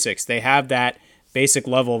the basics? They have that basic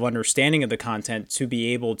level of understanding of the content to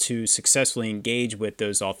be able to successfully engage with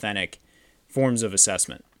those authentic forms of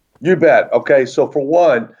assessment. You bet. Okay, so for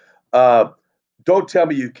one, don't tell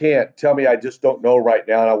me you can't. Tell me I just don't know right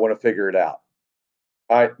now and I want to figure it out.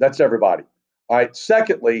 All right, that's everybody. All right.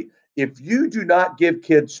 Secondly, if you do not give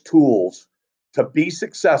kids tools to be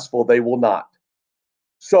successful, they will not.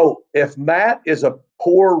 So if Matt is a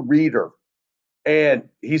poor reader and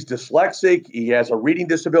he's dyslexic, he has a reading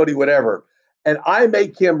disability, whatever, and I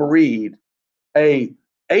make him read a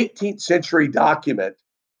 18th century document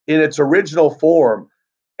in its original form,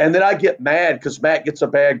 and then I get mad because Matt gets a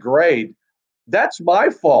bad grade, that's my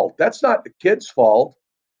fault. That's not the kid's fault.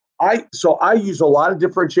 I use a lot of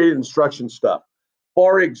differentiated instruction stuff.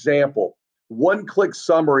 For example, one-click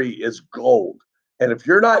summary is gold. And if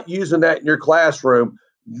you're not using that in your classroom,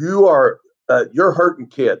 you're hurting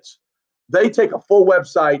kids. They take a full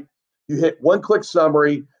website, you hit one-click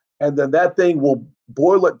summary, and then that thing will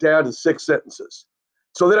boil it down to 6 sentences.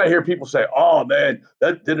 So then I hear people say, "Oh man,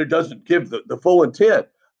 then it doesn't give the full intent."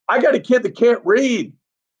 I got a kid that can't read.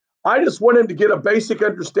 I just want him to get a basic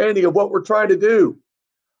understanding of what we're trying to do.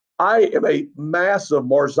 I am a massive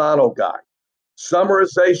Marzano guy.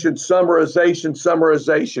 Summarization, summarization,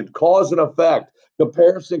 summarization, cause and effect,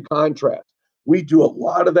 comparison, contrast. We do a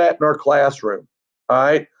lot of that in our classroom. All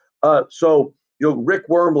right. So Rick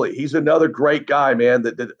Wormley, he's another great guy, man.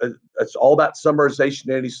 That's all about summarization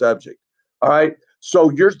in any subject. All right.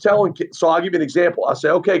 So you're telling kids. So I'll give you an example. I'll say,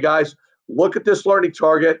 okay, guys, look at this learning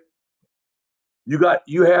target.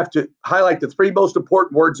 You have to highlight the 3 most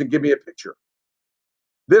important words and give me a picture.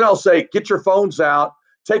 Then I'll say, get your phones out,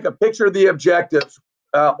 take a picture of the objectives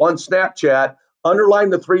on Snapchat,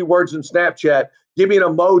 underline the 3 words in Snapchat, give me an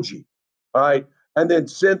emoji, all right, and then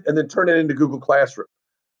turn it into Google Classroom.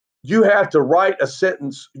 You have to write a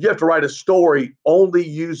sentence, you have to write a story only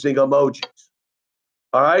using emojis.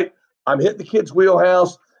 All right. I'm hitting the kid's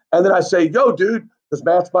wheelhouse, and then I say, yo, dude, because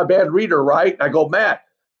Matt's my bad reader, right? And I go, Matt,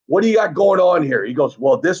 what do you got going on here? He goes,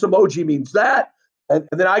 well, this emoji means that. And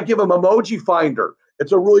then I give him Emoji Finder.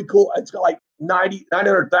 It's a really cool, it's got like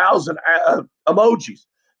 900,000 emojis.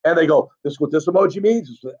 And they go, this is what this emoji means.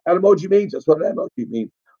 This is what that emoji means. That's what that emoji means.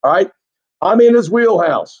 All right. I'm in his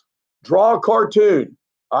wheelhouse. Draw a cartoon.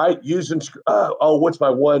 All right. Using, what's my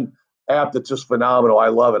one app that's just phenomenal? I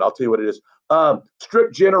love it. I'll tell you what it is.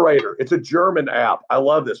 Strip Generator. It's a German app. I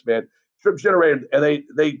love this, man. Strip Generator. And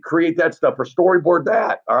they create that stuff or storyboard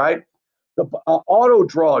that. All right. The Auto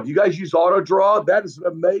Draw. Do you guys use Auto Draw? That is an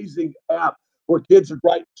amazing app where kids are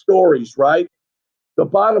writing stories, right? The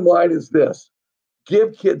bottom line is this: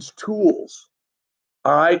 give kids tools,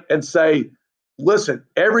 all right, and say, listen,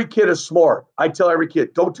 every kid is smart. I tell every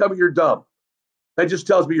kid, don't tell me you're dumb. That just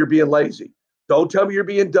tells me you're being lazy. Don't tell me you're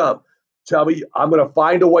being dumb. Tell me I'm going to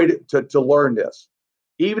find a way to learn this.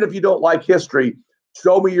 Even if you don't like history,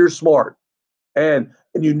 show me you're smart. And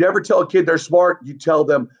you never tell a kid they're smart. You tell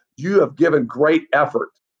them you have given great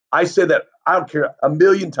effort. I say that, I don't care,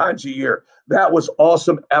 1,000,000 times a year. That was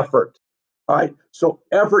awesome effort. All right. So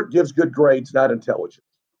effort gives good grades, not intelligence.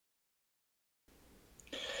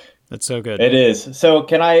 That's so good. It is. So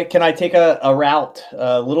can I take a route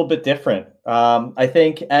a little bit different? I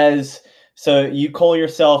think so you call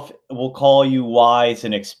yourself, we'll call you wise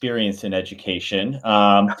and experienced in education.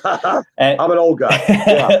 I'm an old guy.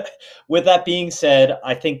 Yeah. With that being said,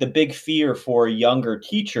 I think the big fear for younger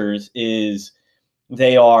teachers is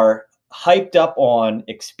they are hyped up on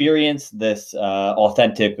experience, this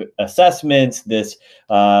authentic assessments, this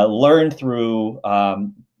learn through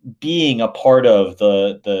being a part of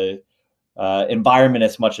the environment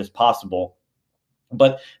as much as possible.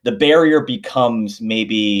 But the barrier becomes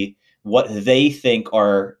maybe what they think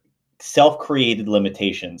are self-created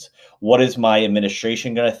limitations. What is my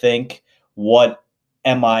administration going to think? What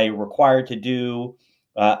am I required to do?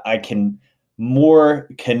 I can more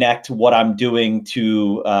connect what I'm doing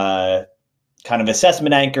to kind of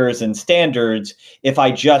assessment anchors and standards if I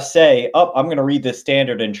just say, oh, I'm going to read this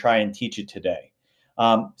standard and try and teach it today.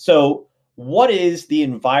 So what is the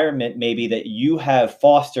environment maybe that you have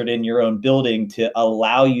fostered in your own building to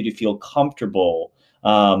allow you to feel comfortable?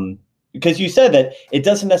 Because you said that it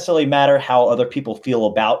doesn't necessarily matter how other people feel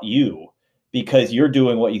about you because you're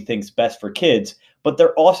doing what you think is best for kids, but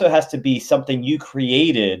there also has to be something you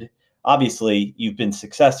created. Obviously, you've been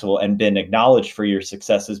successful and been acknowledged for your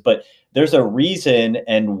successes, but there's a reason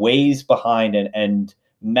and ways behind and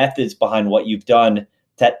methods behind what you've done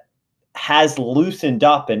that has loosened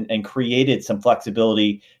up and created some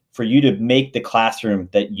flexibility for you to make the classroom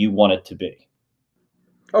that you want it to be?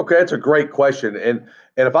 Okay, that's a great question. And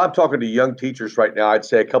if I'm talking to young teachers right now, I'd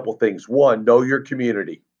say a couple things. One, know your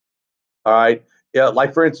community. All right. Yeah,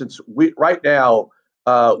 like for instance, we right now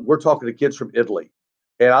we're talking to kids from Italy,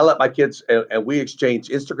 and I let my kids and we exchange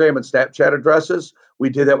Instagram and Snapchat addresses. We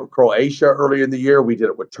did that with Croatia earlier in the year. We did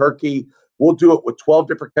it with Turkey. We'll do it with 12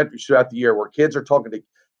 different countries throughout the year, where kids are talking to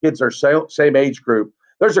kids our same age group.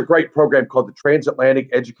 There's a great program called the Transatlantic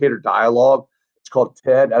Educator Dialogue. It's called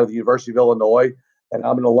TED out of the University of Illinois, and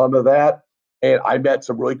I'm an alum of that. And I met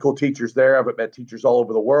some really cool teachers there. I've met teachers all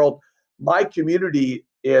over the world. My community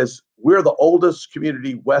is we're the oldest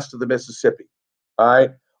community west of the Mississippi. All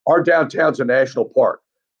right. Our downtown's a national park,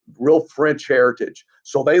 real French heritage.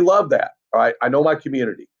 So they love that. All right. I know my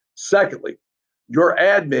community. Secondly, your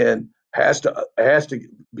admin has to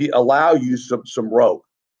be allow you some rope.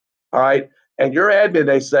 All right. And your admin,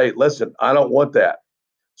 they say, listen, I don't want that.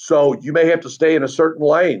 So you may have to stay in a certain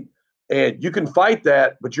lane. And you can fight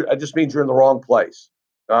that, but it just means you're in the wrong place.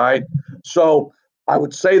 All right. So I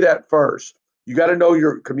would say that first. You got to know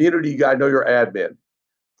your community. You got to know your admin.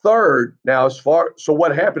 Third, now so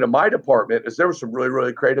what happened in my department is there were some really,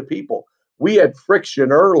 really creative people. We had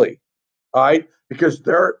friction early, all right, because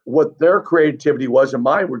what their creativity was and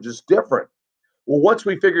mine were just different. Well, once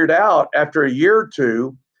we figured out after a year or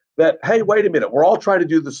two that, hey, wait a minute, we're all trying to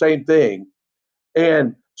do the same thing.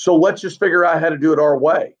 And so let's just figure out how to do it our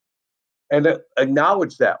way and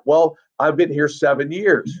acknowledge that. Well, I've been here 7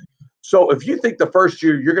 years. So if you think the first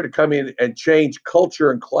year you're going to come in and change culture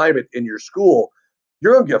and climate in your school,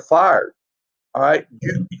 you're going to get fired. All right.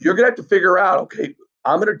 You're going to have to figure out, okay,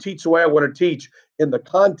 I'm going to teach the way I want to teach in the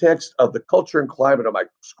context of the culture and climate of my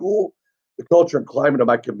school, the culture and climate of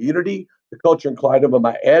my community, the culture and climate of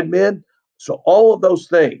my admin. So all of those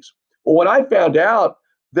things. Well, when I found out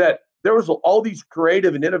that there was all these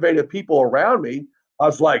creative and innovative people around me, I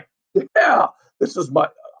was like, yeah,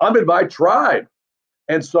 I'm in my tribe.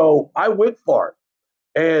 And so I went for it.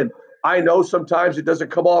 And I know sometimes it doesn't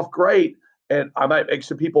come off great and I might make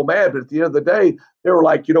some people mad, but at the end of the day, they were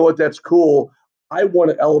like, you know what, that's cool. I want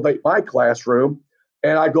to elevate my classroom.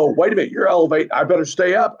 And I go, wait a minute, you're elevating. I better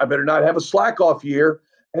stay up. I better not have a slack off year.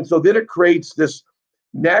 And so then it creates this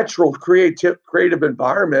natural creative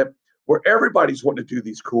environment where everybody's wanting to do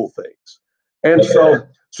these cool things. And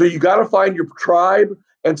so you got to find your tribe.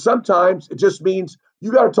 And sometimes it just means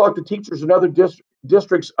you got to talk to teachers in other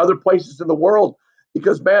districts, other places in the world.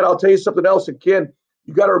 Because, man, I'll tell you something else. And Ken,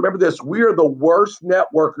 you got to remember this. We are the worst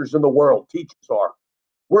networkers in the world. Teachers are.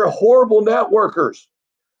 We're horrible networkers.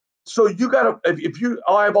 So you got to, if you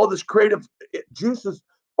have all this creative juices,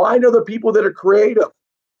 find other people that are creative.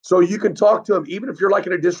 So you can talk to them, even if you're like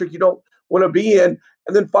in a district you don't want to be in,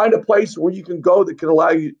 and then find a place where you can go that can allow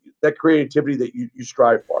you that creativity that you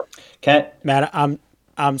strive for. Matt,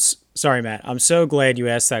 I'm sorry, Matt. I'm so glad you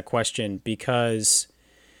asked that question because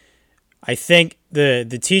I think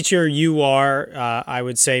the teacher you are, I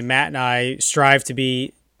would say Matt and I strive to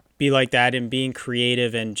be like that and being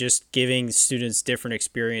creative and just giving students different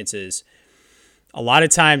experiences. A lot of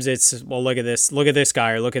times it's, well, look at this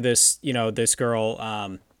guy or look at this, this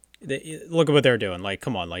girl. Look at what they're doing. Like,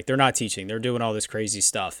 come on, like they're not teaching. They're doing all this crazy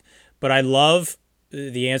stuff. But I love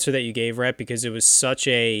the answer that you gave, Rhett, because it was such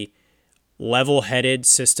a level-headed,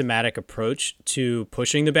 systematic approach to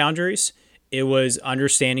pushing the boundaries. It was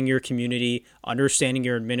understanding your community, understanding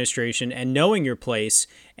your administration, and knowing your place,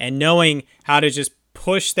 and knowing how to just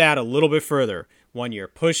push that a little bit further. 1 year,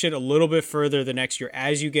 push it a little bit further the next year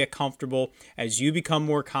as you get comfortable, as you become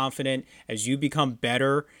more confident, as you become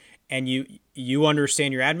better, and you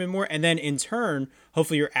understand your admin more, and then in turn,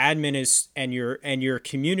 hopefully your admin is and your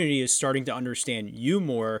community is starting to understand you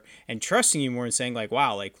more and trusting you more and saying like,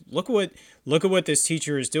 wow, like look at what this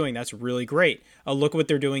teacher is doing. That's really great. Look at what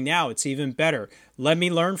they're doing now. It's even better. Let me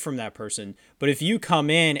learn from that person. But if you come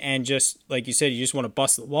in and just like you said, you just want to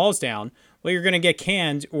bust the walls down, well, you're going to get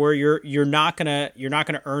canned, or you're not going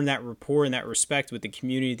to earn that rapport and that respect with the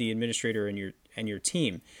community, the administrator, and your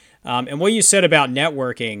team. And what you said about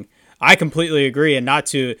networking, I completely agree. And not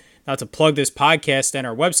to plug this podcast and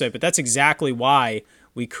our website, but that's exactly why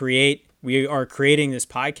we are creating this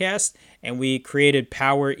podcast, and we created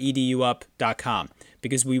powereduup.com,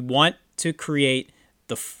 because we want to create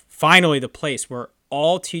finally the place where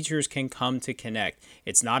all teachers can come to connect.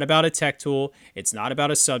 It's not about a tech tool. It's not about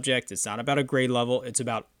a subject. It's not about a grade level. It's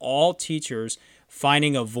about all teachers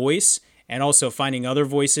finding a voice and also finding other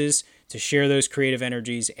voices to share those creative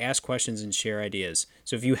energies, ask questions, and share ideas.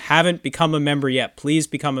 So if you haven't become a member yet, please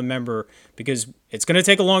become a member, because it's going to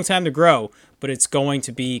take a long time to grow, but it's going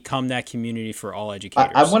to become that community for all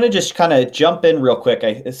educators. I want to just kind of jump in real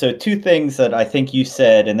quick. So two things that I think you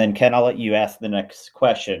said, and then Ken, I'll let you ask the next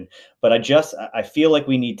question. But I feel like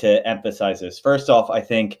we need to emphasize this. First off, I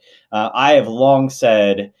think I have long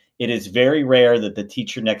said it is very rare that the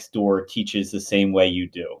teacher next door teaches the same way you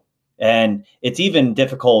do. And it's even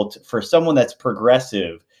difficult for someone that's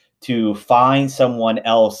progressive to find someone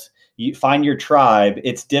else, you find your tribe.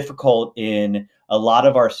 It's difficult in a lot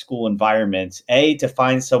of our school environments, to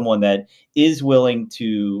find someone that is willing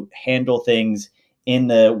to handle things in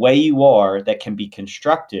the way you are that can be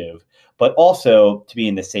constructive, but also to be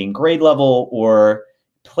in the same grade level or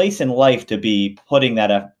place in life to be putting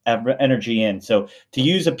that energy in. So to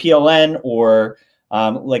use a PLN or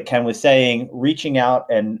like Ken was saying, reaching out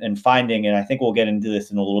and finding, and I think we'll get into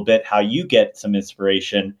this in a little bit, how you get some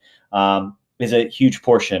inspiration is a huge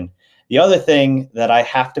portion. The other thing that I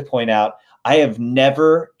have to point out, I have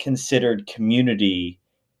never considered community.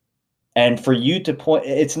 And for you to point,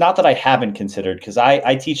 it's not that I haven't considered, because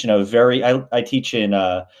I teach in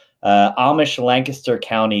Amish Lancaster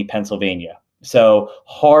County, Pennsylvania. So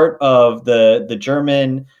heart of the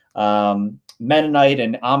German Mennonite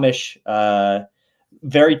and Amish,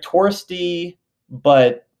 very touristy,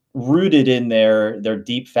 but rooted in their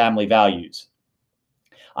deep family values.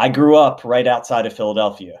 I grew up right outside of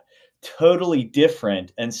Philadelphia, totally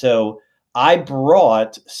different. And so I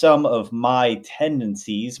brought some of my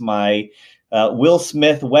tendencies, my Will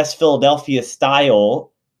Smith, West Philadelphia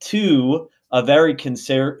style, to a very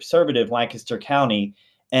conservative Lancaster County.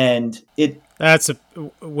 And that's a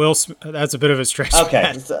bit of a stretch.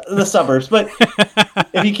 Okay, the suburbs. But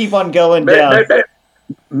if you keep on going down.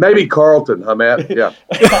 Maybe Carlton, huh, Matt? Yeah.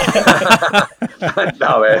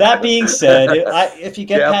 No, man. That being said, if you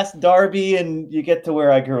get past Darby and you get to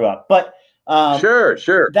where I grew up. But sure.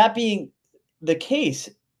 That being the case,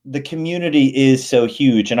 the community is so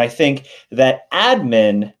huge. And I think that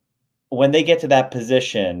admin, when they get to that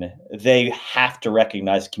position, they have to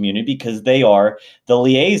recognize community, because they are the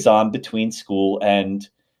liaison between school and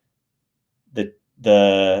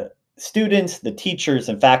the students, the teachers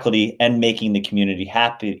and faculty, and making the community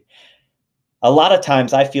happy. A lot of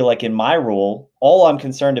times I feel like in my role, all I'm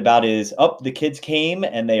concerned about is, the kids came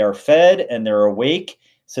and they are fed and they're awake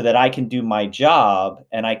so that I can do my job,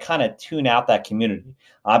 and I kind of tune out that community.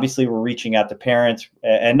 Obviously, we're reaching out to parents,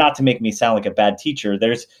 and not to make me sound like a bad teacher,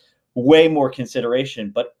 there's way more consideration.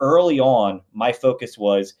 But early on, my focus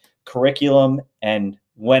was curriculum and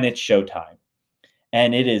when it's showtime.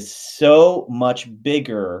 And it is so much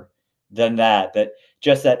bigger than that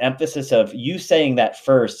just that emphasis of you saying that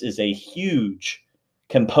first is a huge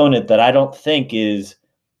component that I don't think is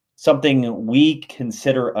something we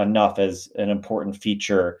consider enough as an important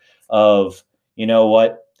feature of, you know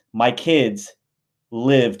what, my kids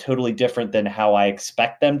live totally different than how I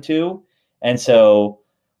expect them to. And so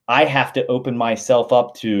I have to open myself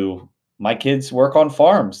up to, my kids work on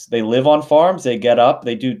farms. They live on farms. They get up,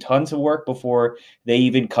 they do tons of work before they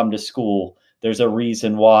even come to school. There's a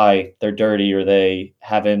reason why they're dirty, or they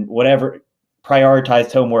haven't, whatever,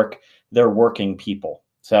 prioritized homework. They're working people.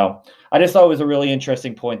 So I just thought it was a really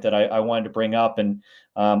interesting point that I wanted to bring up, and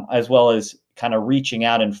as well as kind of reaching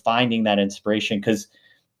out and finding that inspiration. Because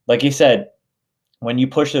like you said, when you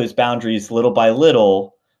push those boundaries little by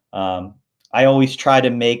little, I always try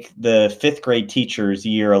to make the 5th grade teacher's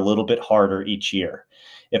year a little bit harder each year.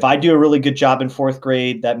 If I do a really good job in 4th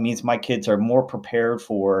grade, that means my kids are more prepared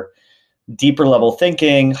for deeper level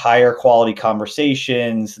thinking, higher quality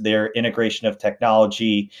conversations, their integration of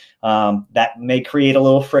technology. That may create a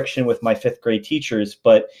little friction with my 5th grade teachers,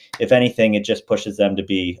 but if anything, it just pushes them to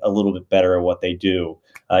be a little bit better at what they do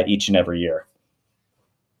each and every year.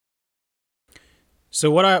 So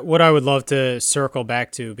what I would love to circle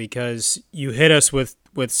back to, because you hit us with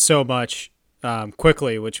so much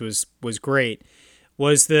quickly, which was great,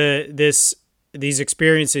 was these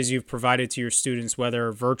experiences you've provided to your students,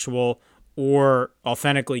 whether virtual or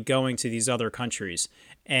authentically going to these other countries.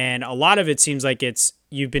 And a lot of it seems like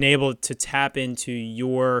you've been able to tap into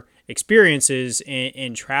your experiences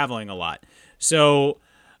in traveling a lot. So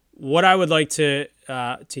what I would like to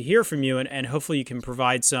hear from you, and hopefully you can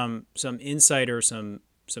provide some insight or some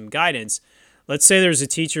guidance. Let's say there's a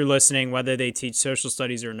teacher listening, whether they teach social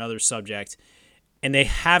studies or another subject, and they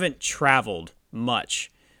haven't traveled much,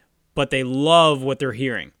 but they love what they're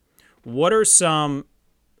hearing. What are some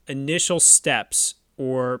initial steps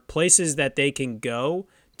or places that they can go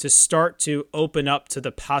to start to open up to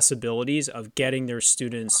the possibilities of getting their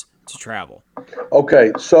students to travel?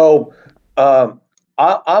 Okay, so I'm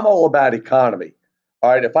all about economy.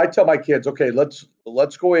 All right. If I tell my kids, okay, let's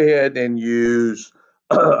go ahead and use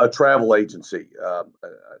a travel agency,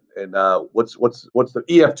 and what's the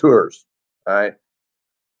EF Tours? All right.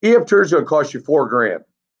 EF Tours is going to cost you $4,000.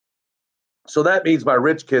 So that means my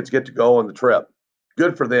rich kids get to go on the trip.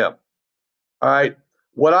 Good for them. All right.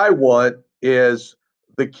 What I want is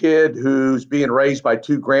the kid who's being raised by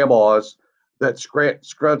two grandmas that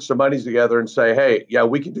scrunch some money together and say, hey, yeah,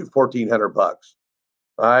 we can do 1,400 bucks.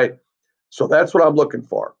 All right. So that's what I'm looking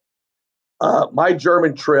for. My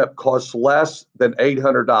German trip costs less than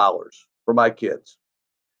 $800 for my kids.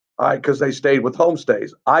 All right. Because they stayed with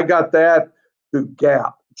homestays. I got that through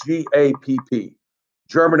GAP, GAPP,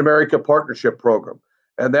 German America Partnership Program.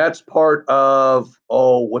 And that's part of,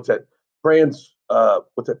 what's that?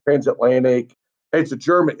 Transatlantic. It's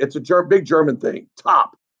a big German thing.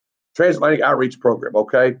 Top Transatlantic Outreach Program.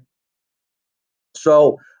 Okay.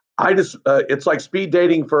 So it's like speed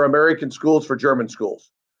dating for American schools for German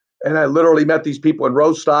schools. And I literally met these people in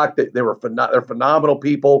Rostock. They're phenomenal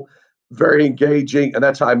people, very engaging. And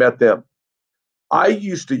that's how I met them. I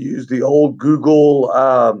used to use the old Google,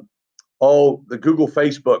 the Google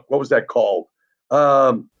Facebook. What was that called?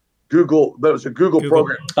 There was a Google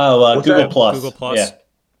program. Google Plus. Google Plus. Yeah.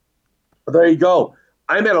 There you go.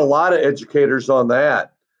 I met a lot of educators on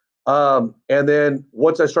that. And then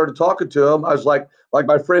once I started talking to them, I was like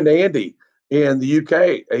my friend Andy in the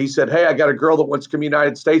UK, he said, hey, I got a girl that wants to come to the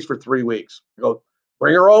United States for 3 weeks. I go,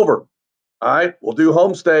 bring her over. All right, we'll do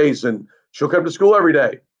homestays and she'll come to school every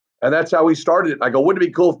day. And that's how we started it. I go, wouldn't it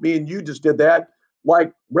be cool if me and you just did that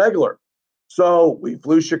like regular? So we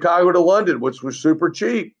flew Chicago to London, which was super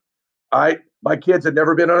cheap. All right, my kids had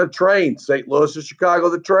never been on a train, St. Louis to Chicago,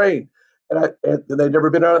 the train. And they'd never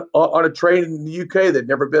been on a train in the UK. They'd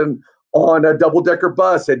never been on a double-decker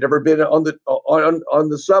bus. They'd never been on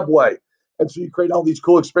the subway. And so you create all these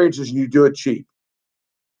cool experiences and you do it cheap.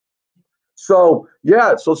 So,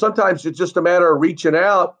 yeah, so sometimes it's just a matter of reaching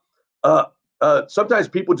out. Sometimes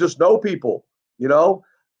people just know people,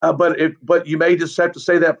 but you may just have to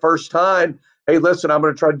say that first time, hey, listen, I'm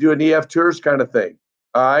going to try to do an EF Tours kind of thing.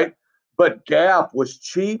 All right. But GAP was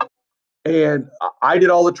cheap. And I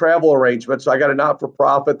did all the travel arrangements. So I got a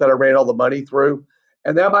not-for-profit that I ran all the money through.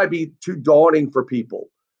 And that might be too daunting for people.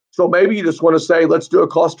 So maybe you just want to say, let's do a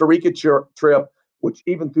Costa Rica trip, which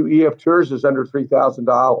even through EF Tours is under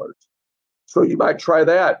 $3,000. So you might try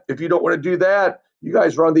that. If you don't want to do that, you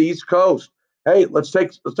guys are on the East Coast. Hey, let's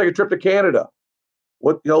take a trip to Canada.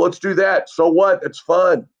 Let's do that. So what? It's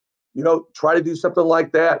fun. Try to do something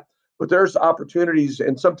like that. But there's opportunities,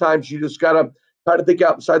 and sometimes you just got to try to think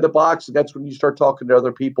outside the box, and that's when you start talking to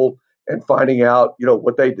other people and finding out,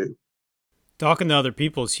 what they do. Talking to other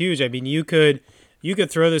people is huge. I mean, you could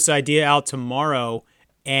throw this idea out tomorrow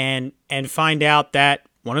and find out that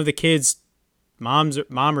one of the kids' mom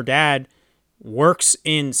or dad works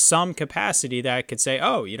in some capacity that could say,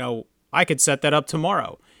 oh, I could set that up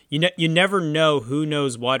tomorrow. You never know who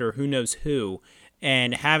knows what or who knows who,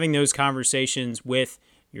 and having those conversations with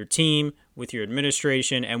your team, with your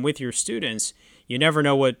administration, and with your students, you never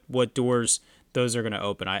know what doors those are going to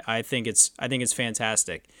open. I think it's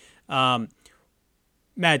fantastic.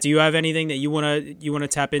 Matt, do you have anything that you want to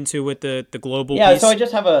tap into with the global piece? So I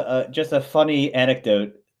just have a funny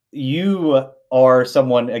anecdote. You are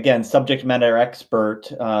someone, again, subject matter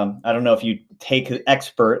expert. I don't know if you take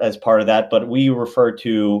expert as part of that, but we refer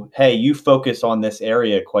to, hey, you focus on this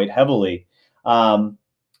area quite heavily.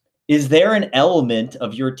 Is there an element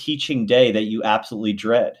of your teaching day that you absolutely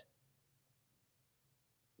dread?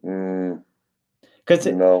 Because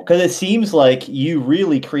it seems like you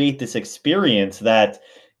really create this experience that,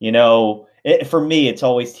 for me, it's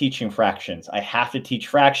always teaching fractions. I have to teach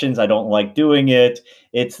fractions. I don't like doing it.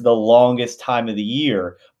 It's the longest time of the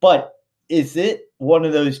year. But is it one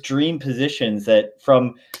of those dream positions that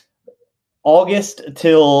from August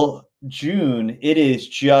till June, it is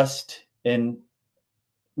just an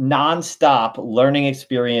nonstop learning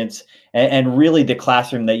experience and really the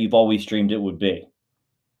classroom that you've always dreamed it would be?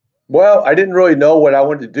 Well, I didn't really know what I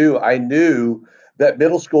wanted to do. I knew that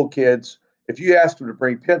middle school kids, if you asked them to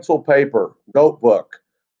bring pencil, paper, notebook,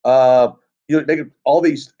 all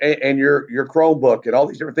these, and your Chromebook and all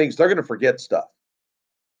these different things, they're going to forget stuff.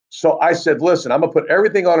 So I said, listen, I'm going to put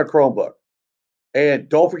everything on a Chromebook, and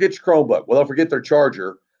don't forget your Chromebook. Well, they'll forget their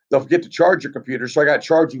charger. They'll forget to charge your computer. So I got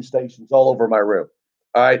charging stations all over my room.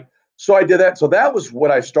 All right. So I did that. So that was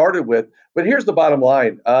what I started with. But here's the bottom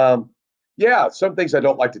line. Some things I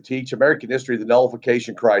don't like to teach. American history, the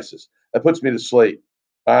nullification crisis. That puts me to sleep.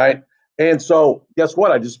 All right. And so guess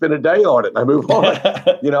what? I just spend a day on it and I move on,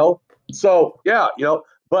 So,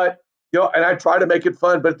 but and I try to make it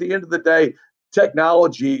fun, but at the end of the day,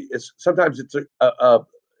 technology is sometimes it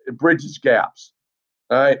bridges gaps.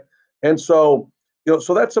 All right. And so,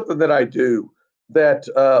 so that's something that I do that,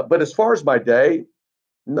 but as far as my day,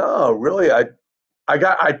 no, really,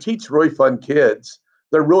 I teach really fun kids.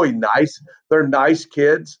 They're really nice. They're nice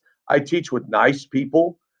kids. I teach with nice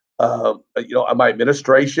people. My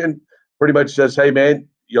administration pretty much says, "Hey, man,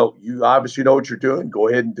 you obviously know what you're doing. Go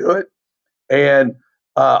ahead and do it." And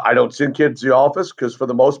I don't send kids to the office because, for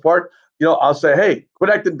the most part, I'll say, "Hey,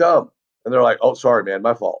 quit acting dumb," and they're like, "Oh, sorry, man,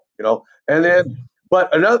 my fault." And then,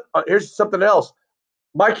 but here's something else.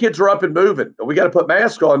 My kids are up and moving. We got to put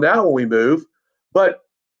masks on now when we move, but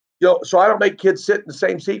so I don't make kids sit in the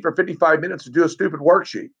same seat for 55 minutes to do a stupid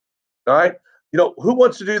worksheet. All right. Who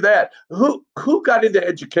wants to do that? Who got into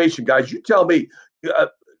education, guys? You tell me.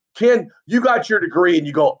 Ken, you got your degree and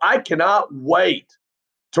you go, I cannot wait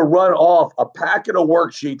to run off a packet of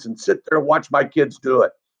worksheets and sit there and watch my kids do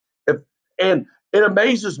it. And it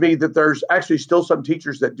amazes me that there's actually still some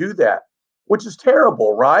teachers that do that, which is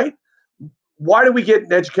terrible, right? Why do we get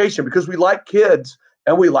in education? Because we like kids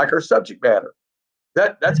and we like our subject matter.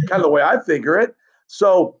 That's kind of the way I figure it.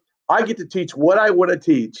 So I get to teach what I want to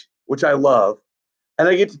teach, which I love, and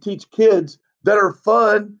I get to teach kids that are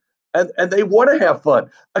fun and they want to have fun.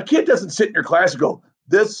 A kid doesn't sit in your class and go,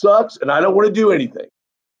 "This sucks and I don't want to do anything."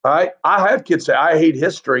 All right. I have kids say, "I hate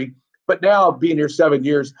history," but now being here 7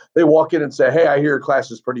 years, they walk in and say, "Hey, I hear your class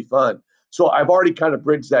is pretty fun." So I've already kind of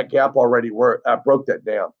bridged that gap already where I broke that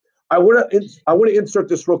down. I want to insert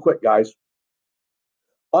this real quick, guys.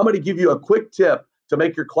 I'm going to give you a quick tip to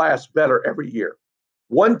make your class better every year.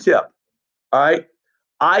 One tip. All right.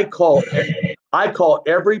 I call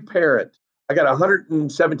every parent. I got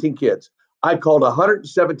 117 kids. I called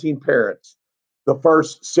 117 parents the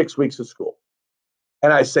first 6 weeks of school.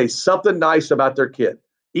 And I say something nice about their kid,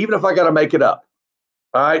 even if I got to make it up.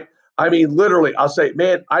 All right. I mean, literally, I'll say,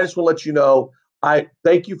 "Man, I just want to let you know, I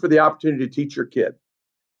thank you for the opportunity to teach your kid.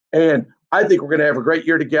 And I think we're going to have a great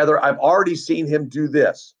year together. I've already seen him do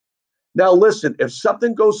this." Now, listen, if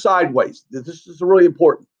something goes sideways, this is really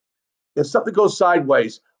important. If something goes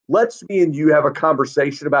sideways, let's me and you have a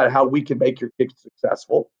conversation about how we can make your kid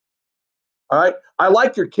successful. All right. I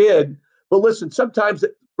like your kid, but listen, sometimes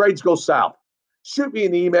grades go south. Shoot me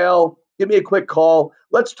an email, give me a quick call.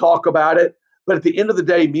 Let's talk about it. But at the end of the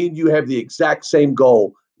day, me and you have the exact same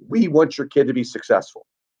goal. We want your kid to be successful.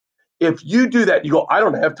 If you do that, you go, "I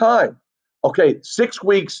don't have time." Okay, 6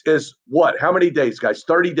 weeks is what? How many days, guys?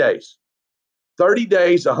 30 days. 30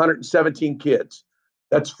 days, 117 kids.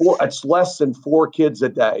 That's less than 4 kids a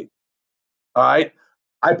day. All right.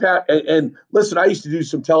 And listen, I used to do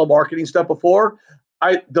some telemarketing stuff before.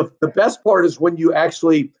 The best part is when you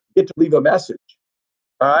actually get to leave a message.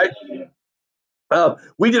 All right.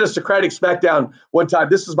 We did a Socratic Smackdown one time.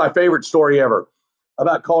 This is my favorite story ever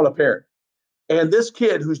about calling a parent. And this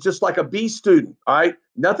kid who's just like a B student, all right,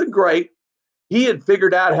 nothing great. He had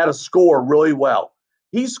figured out how to score really well.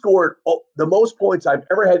 He scored the most points I've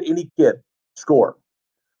ever had any kid score.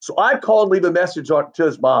 So I call and leave a message to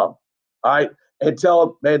his mom, all right, and tell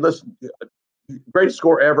him, "Man, listen, greatest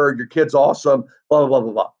score ever. Your kid's awesome, blah, blah, blah,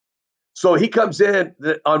 blah, blah." So he comes in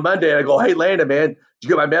on Monday and I go, "Hey, Landon, man, did you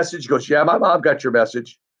get my message?" He goes, "Yeah, my mom got your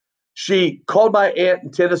message." She called my aunt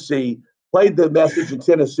in Tennessee, played the message in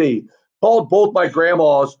Tennessee, called both my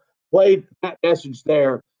grandmas, played that message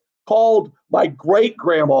there, called my great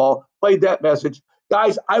grandma, played that message.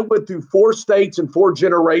 Guys, I went through 4 states and 4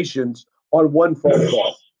 generations on one phone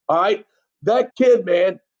call. All right. That kid,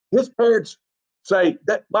 man, his parents say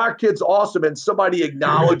that my kid's awesome, and somebody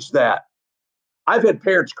acknowledged that. I've had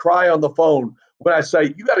parents cry on the phone when I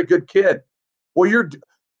say, "You got a good kid." Well, you're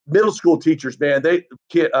middle school teachers, man.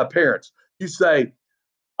 Parents, you say,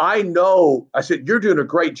 "I know." I said, "You're doing a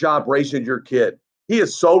great job raising your kid. He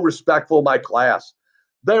is so respectful in my class."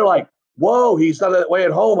 They're like, "Whoa, he's not that way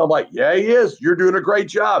at home." I'm like, "Yeah, he is. You're doing a great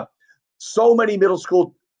job." So many middle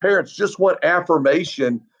school parents just want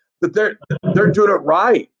affirmation that they're doing it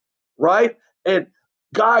right, right? And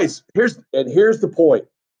guys, here's the point.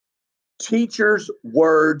 Teachers'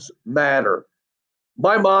 words matter.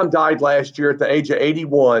 My mom died last year at the age of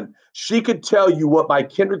 81. She could tell you what my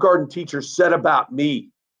kindergarten teacher said about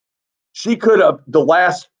me. She could have, the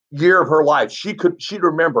last year of her life, she'd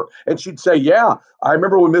remember. And she'd say, "Yeah, I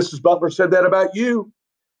remember when Mrs. Butler said that about you."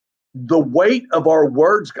 The weight of our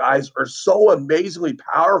words, guys, are so amazingly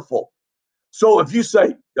powerful. So if you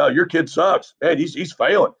say, "Oh, your kid sucks, man, he's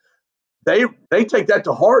failing," they take that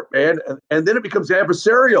to heart, man, and then it becomes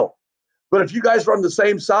adversarial. But if you guys are on the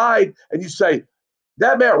same side and you say,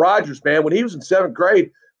 "That Matt Rogers, man, when he was in 7th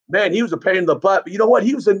grade, man, he was a pain in the butt, but you know what?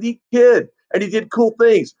 He was a neat kid and he did cool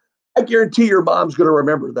things. I guarantee your mom's going to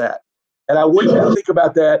remember that. And I want you to think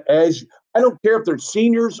about that I don't care if they're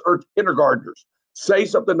seniors or kindergartners. Say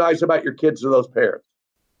something nice about your kids to those parents.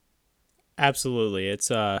 Absolutely.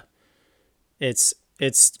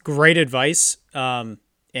 It's great advice. And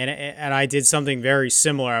I did something very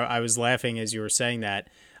similar. I was laughing as you were saying that.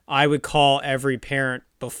 I would call every parent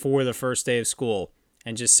before the first day of school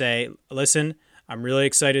and just say, listen, I'm really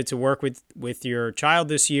excited to work with your child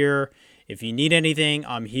this year. If you need anything,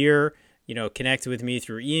 I'm here. Connect with me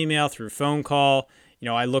through email, through phone call.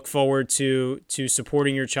 I look forward to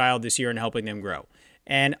supporting your child this year and helping them grow.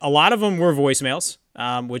 And a lot of them were voicemails,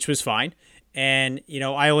 which was fine. And,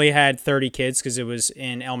 I only had 30 kids because it was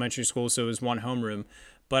in elementary school, so it was one homeroom.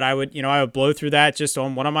 But I would blow through that just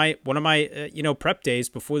on one of my prep days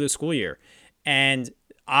before the school year. And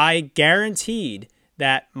I guaranteed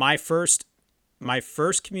that my first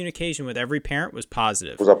communication with every parent was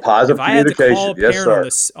positive. It was a positive communication. If I had to call a parent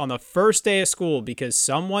yes, on the first day of school because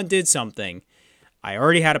someone did something, I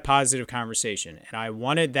already had a positive conversation, and I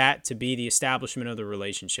wanted that to be the establishment of the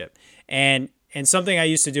relationship. And something I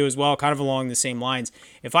used to do as well, kind of along the same lines,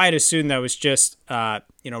 if I had a student that was just,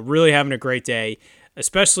 really having a great day,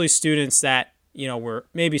 especially students that, were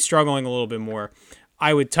maybe struggling a little bit more,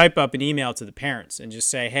 I would type up an email to the parents and just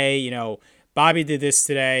say, hey, Bobby did this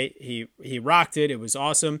today. He rocked it. It was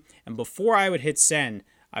awesome. And before I would hit send,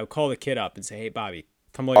 I would call the kid up and say, hey, Bobby,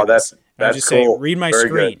 come look at this. And I'd just cool. say, read my Very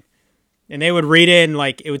screen. Good. And they would read it, and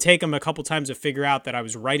it would take them a couple times to figure out that I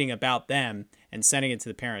was writing about them and sending it to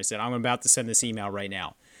the parents. That I'm about to send this email right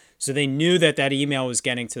now. So they knew that email was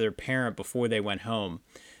getting to their parent before they went home.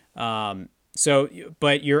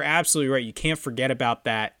 But you're absolutely right. You can't forget about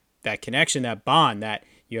that connection, that bond, that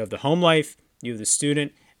you have the home life, you have the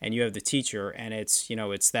student, and you have the teacher. And it's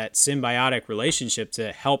that symbiotic relationship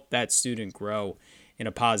to help that student grow in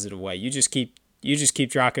a positive way. You just keep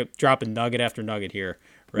dropping nugget after nugget here.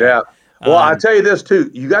 Right? Yeah. Well, I tell you this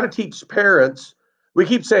too. You got to teach parents. We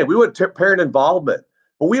keep saying we want parent involvement,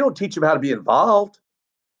 but we don't teach them how to be involved.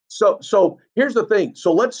 So here's the thing.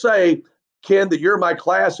 So let's say, Ken, that you're in my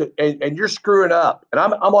class and you're screwing up, and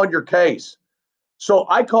I'm on your case. So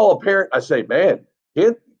I call a parent. I say, man,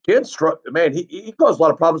 Ken's man, he caused a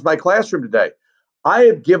lot of problems in my classroom today. I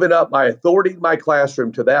have given up my authority in my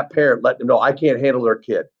classroom to that parent, letting them know I can't handle their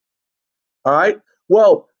kid. All right.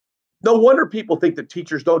 Well, no wonder people think that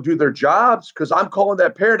teachers don't do their jobs, because I'm calling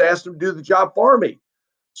that parent to ask them to do the job for me.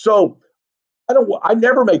 So I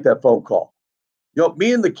never make that phone call.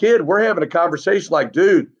 Me and the kid, we're having a conversation like,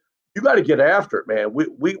 dude, you got to get after it, man.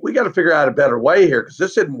 We got to figure out a better way here, because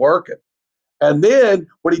this isn't working. And then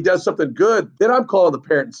when he does something good, then I'm calling the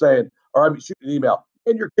parent and saying, or I'm shooting an email,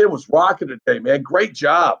 and your kid was rocking today, man. Great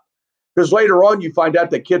job. Because later on, you find out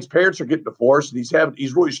that kid's parents are getting divorced, and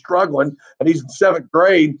he's really struggling, and he's in 7th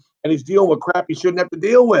grade, and he's dealing with crap he shouldn't have to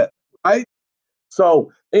deal with, right?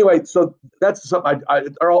 So anyway, so that's something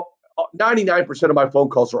 99% of my phone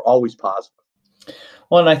calls are always positive.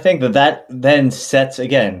 Well, and I think that then sets,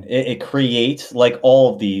 again, it creates like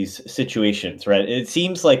all of these situations, right? It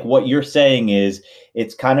seems like what you're saying is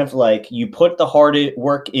it's kind of like you put the hard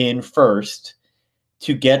work in first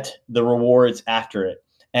to get the rewards after it.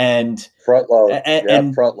 And front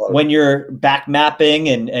load. When you're back mapping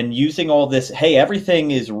and using all this, hey,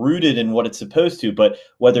 everything is rooted in what it's supposed to, but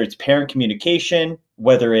whether it's parent communication,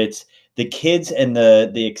 whether it's the kids and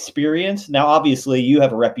the experience. Now, obviously, you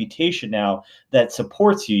have a reputation now that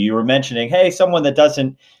supports you. You were mentioning, hey, someone that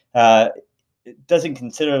doesn't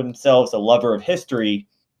consider themselves a lover of history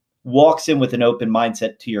walks in with an open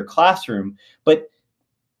mindset to your classroom, but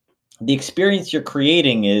the experience you're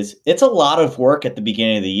creating it's a lot of work at the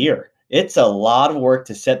beginning of the year. It's a lot of work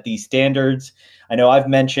to set these standards. I know I've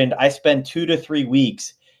mentioned I spend 2 to 3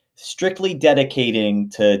 weeks strictly dedicating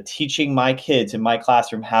to teaching my kids in my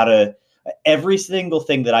classroom how to every single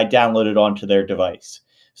thing that I downloaded onto their device,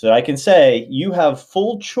 so that I can say you have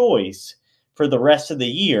full choice for the rest of the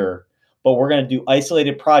year, but we're going to do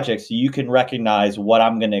isolated projects so you can recognize what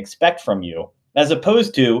I'm going to expect from you, as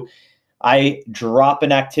opposed to I drop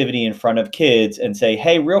an activity in front of kids and say,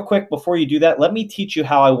 hey, real quick, before you do that, let me teach you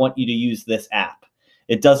how I want you to use this app.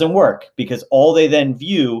 It doesn't work, because all they then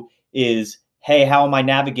view is, hey, how am I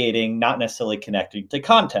navigating, not necessarily connecting to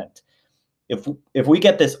content. If we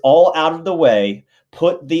get this all out of the way,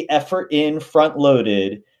 put the effort in front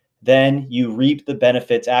loaded, then you reap the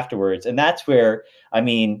benefits afterwards. And that's where,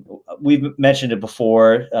 we've mentioned it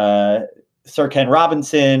before, Sir Ken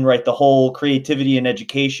Robinson, right? The whole creativity in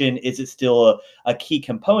education, is it still a key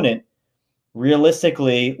component?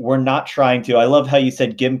 Realistically, we're not trying to. I love how you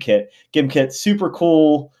said GimKit. GimKit, super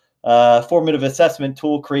cool formative assessment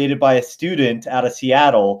tool created by a student out of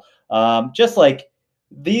Seattle. Just like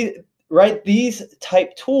these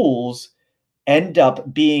type tools end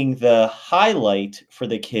up being the highlight for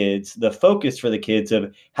the kids, the focus for the kids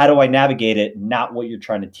of how do I navigate it, not what you're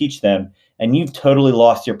trying to teach them. And you've totally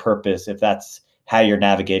lost your purpose if that's how you're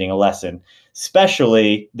navigating a lesson,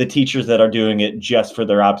 especially the teachers that are doing it just for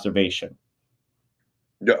their observation.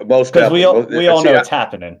 Yeah, most Because we definitely. all know it's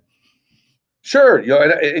happening. Sure,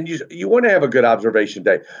 and you want to have a good observation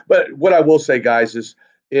day. But what I will say, guys, is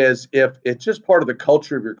if it's just part of the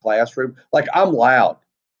culture of your classroom, like I'm loud.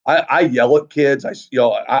 I yell at kids.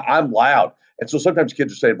 I'm loud. And so sometimes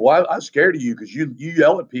kids are saying, well, I'm scared of you because you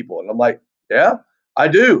yell at people. And I'm like, yeah, I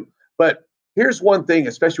do. But here's one thing,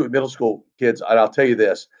 especially with middle school kids, and I'll tell you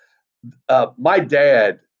this. My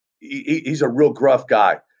dad, he's a real gruff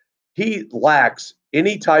guy. He lacks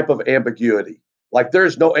any type of ambiguity. Like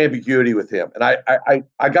there's no ambiguity with him. And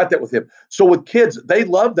I got that with him. So with kids, they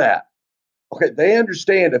love that. Okay, they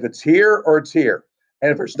understand if it's here or it's here. And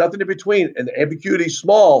if there's nothing in between and the ambiguity is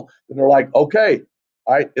small, then they're like, okay,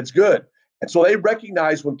 all right, it's good. And so they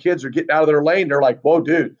recognize when kids are getting out of their lane, they're like, whoa,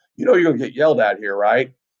 dude, you're going to get yelled at here,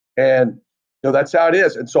 right? And that's how it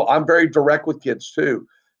is. And so I'm very direct with kids too.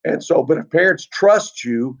 And so, but if parents trust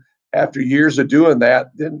you after years of doing that,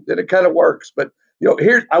 then it kind of works. But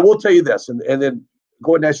here I will tell you this, and then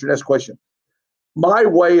go ahead and ask your next question. My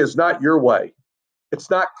way is not your way. It's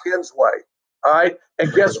not Ken's way. All right.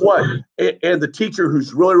 And guess what? And the teacher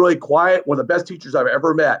who's really, really quiet, one of the best teachers I've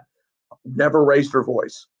ever met, never raised her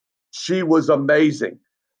voice. She was amazing.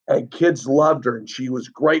 And kids loved her. And she was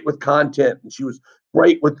great with content. And she was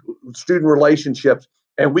great with student relationships.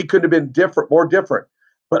 And we couldn't have been more different.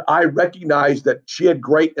 But I recognized that she had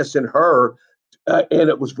greatness in her. And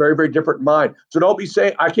it was very, very different in mine. So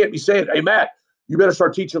I can't be saying, hey, Matt, you better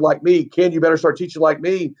start teaching like me. Ken, you better start teaching like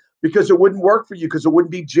me, because it wouldn't work for you, because it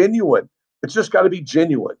wouldn't be genuine. It's just got to be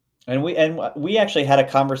genuine. And we actually had a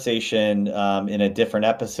conversation in a different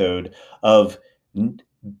episode of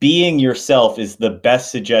being yourself is the best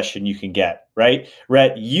suggestion you can get, right?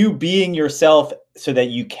 Rhett, you being yourself so that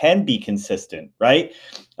you can be consistent, right?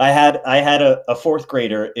 I had a fourth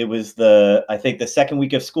grader. It was I think the second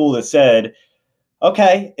week of school that said,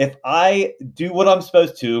 okay, if I do what I'm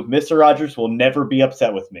supposed to, Mr. Rogers will never be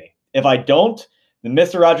upset with me. If I don't, then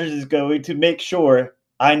Mr. Rogers is going to make sure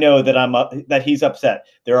I know that that he's upset.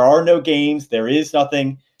 There are no games. There is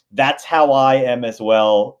nothing. That's how I am as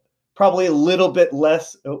well. Probably a little bit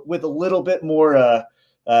less, with a little bit more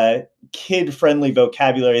kid-friendly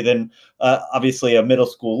vocabulary than obviously a middle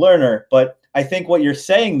school learner. But I think what you're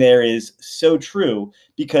saying there is so true,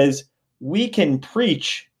 because we can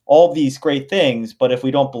preach all these great things, but if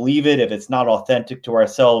we don't believe it, if it's not authentic to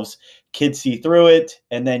ourselves, kids see through it,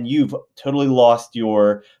 and then you've totally lost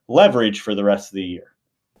your leverage for the rest of the year.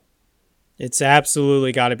 It's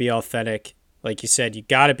absolutely got to be authentic. Like you said, you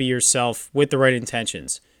got to be yourself with the right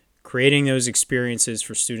intentions, creating those experiences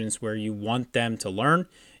for students where you want them to learn,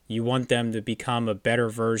 you want them to become a better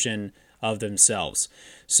version of themselves.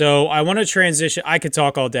 So I want to transition. I could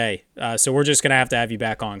talk all day, so we're just going to have you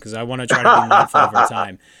back on, because I want to try to be mindful of our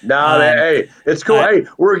time. Hey, it's cool. Hey,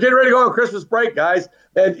 we're getting ready to go on Christmas break, guys.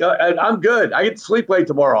 And I'm good. I get to sleep late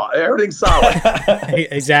tomorrow. Everything's solid.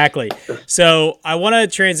 Exactly. So I want to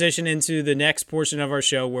transition into the next portion of our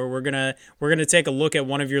show, where we're gonna take a look at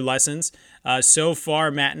one of your lessons. So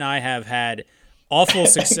far, Matt and I have had awful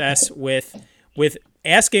success with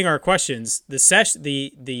asking our questions.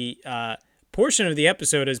 The portion of the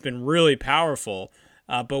episode has been really powerful,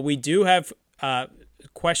 but we do have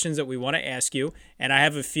questions that we want to ask you, and I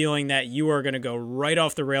have a feeling that you are going to go right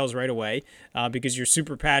off the rails right away, because you're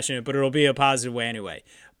super passionate, but it'll be a positive way anyway.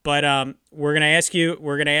 But we're going to ask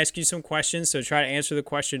you some questions, so try to answer the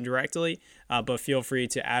question directly, but feel free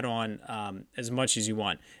to add on as much as you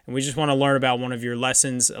want. And we just want to learn about one of your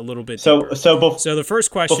lessons a little bit deeper. So the first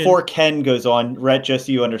question, before Ken goes on, Rhett, just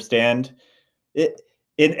so you understand, in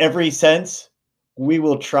every sense, we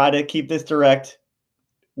will try to keep this direct.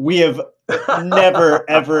 We have never,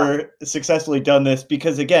 ever successfully done this,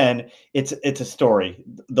 because, again, it's a story.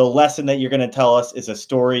 The lesson that you're going to tell us is a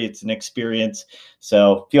story. It's an experience.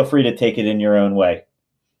 So feel free to take it in your own way.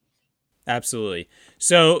 Absolutely.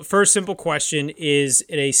 So first simple question, is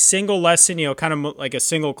it a single lesson, kind of like a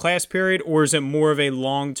single class period, or is it more of a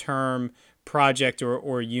long-term project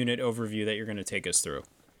or unit overview that you're going to take us through?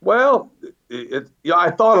 Well, I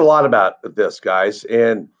thought a lot about this, guys.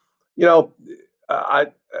 And, I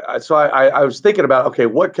was thinking about, okay,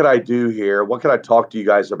 what could I do here? What can I talk to you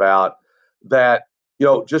guys about that,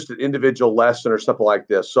 just an individual lesson or something like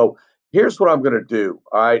this. So here's what I'm going to do.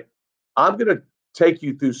 All right. I'm going to take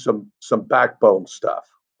you through some backbone stuff,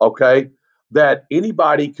 okay? That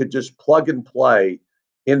anybody could just plug and play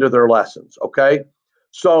into their lessons, okay?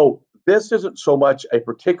 So this isn't so much a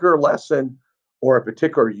particular lesson or a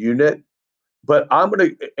particular unit, but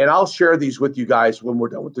I'll share these with you guys when we're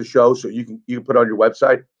done with the show, so you can put it on your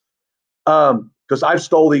website. Because I've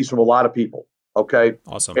stole these from a lot of people, okay?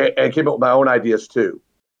 Awesome. And came up with my own ideas too.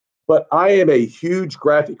 But I am a huge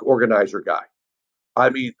graphic organizer guy. I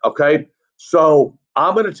mean, okay. So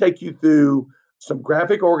I'm going to take you through some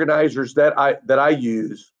graphic organizers that I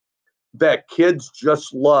use that kids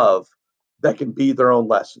just love, that can be their own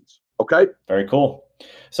lessons. Okay. Very cool.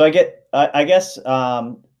 So I guess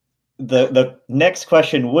the next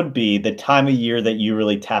question would be the time of year that you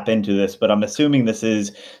really tap into this, but I'm assuming this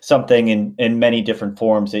is something in many different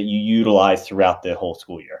forms that you utilize throughout the whole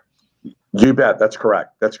school year. You bet. That's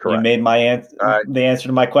correct. That's correct. You made the answer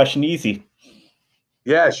to my question easy.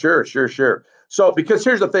 Yeah, sure. So, because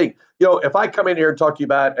here's the thing, if I come in here and talk to you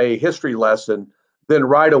about a history lesson, then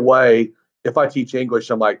right away, if I teach English,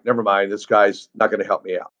 I'm like, never mind, this guy's not going to help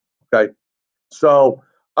me out. Okay. So,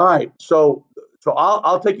 all right. So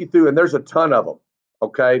I'll take you through, and there's a ton of them.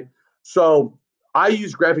 Okay. So I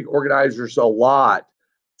use graphic organizers a lot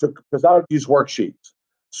because I don't use worksheets.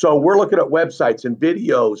 So we're looking at websites and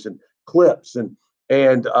videos and clips and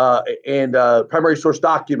primary source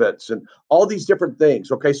documents and all these different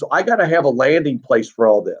things. Okay, so I got to have a landing place for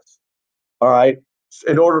all this. All right,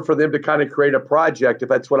 in order for them to kind of create a project, if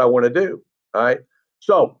that's what I want to do. All right,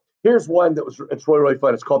 so here's one it's really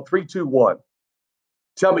fun. It's called 3-2-1.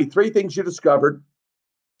 Tell me 3 things you discovered,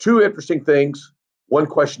 2 interesting things, 1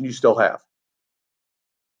 question you still have.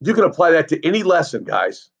 You can apply that to any lesson,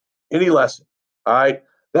 guys. Any lesson. All right,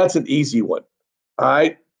 that's an easy one. All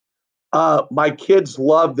right. My kids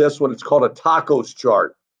love this one. It's called a tacos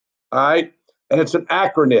chart. All right. And it's an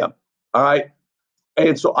acronym. All right.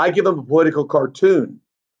 And so I give them a political cartoon,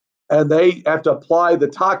 and they have to apply the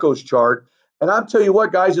tacos chart. And I'm telling you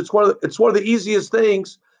what, guys, it's one of the easiest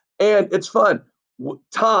things, and it's fun.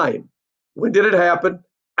 Time. When did it happen?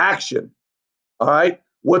 Action. All right.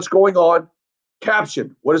 What's going on?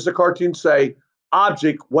 Caption. What does the cartoon say?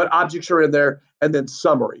 Object. What objects are in there? And then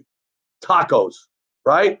summary. Tacos.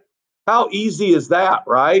 Right? How easy is that,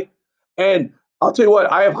 right? And I'll tell you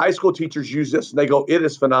what, I have high school teachers use this, and they go, it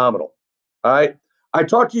is phenomenal. All right. I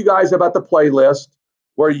talked to you guys about the playlist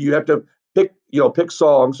where you have to pick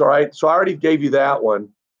songs. All right. So I already gave you that one.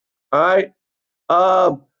 All right.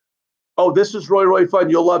 This is really, really fun.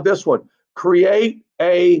 You'll love this one. Create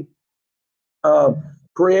a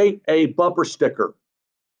bumper sticker.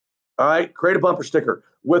 All right. Create a bumper sticker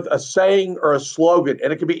with a saying or a slogan.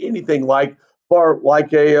 And it can be anything like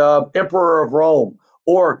a Emperor of Rome,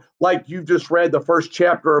 or like you've just read the first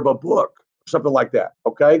chapter of a book, something like that.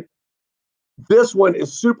 Okay. This one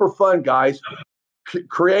is super fun, guys.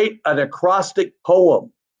 Create an acrostic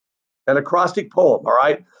poem. All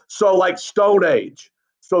right. So like Stone Age.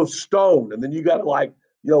 So stone, and then you got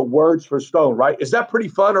words for stone, right? Is that pretty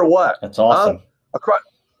fun or what? That's awesome.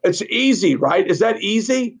 It's easy, right? Is that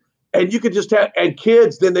easy? And you could just and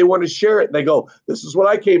kids, then they want to share it. And they go, this is what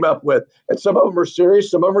I came up with. And some of them are serious,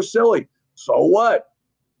 some of them are silly. So what?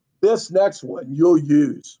 This next one you'll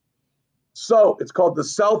use. So it's called the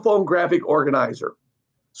cell phone graphic organizer.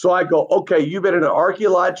 So I go, okay, you've been in an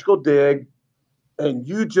archaeological dig, and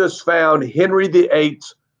you just found Henry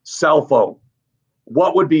VIII's cell phone.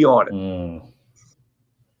 What would be on it?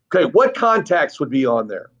 Okay, what contacts would be on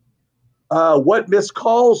there? What missed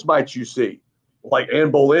calls might you see? Like Anne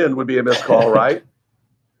Boleyn would be a missed call, right?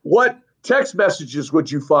 What text messages would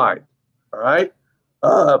you find? All right.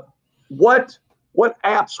 What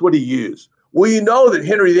apps would he use? Well, you know that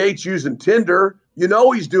Henry VIII's using Tinder. You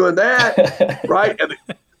know he's doing that, right? And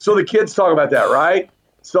so the kids talk about that, right?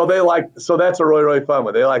 So that's a really, really fun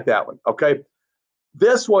one. They like that one. Okay.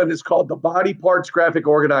 This one is called the body parts graphic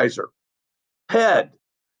organizer. Head,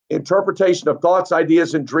 interpretation of thoughts,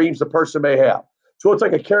 ideas, and dreams the person may have. So it's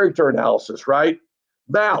like a character analysis, right?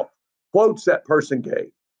 Mouth, quotes that person gave.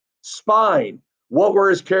 Spine, what were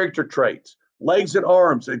his character traits? Legs and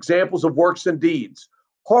arms, examples of works and deeds.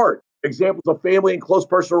 Heart, examples of family and close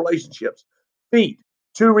personal relationships. Feet,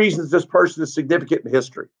 2 reasons this person is significant in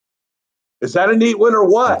history. Is that a neat one or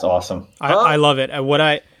what? That's awesome. I love it. And what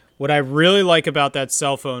I really like about that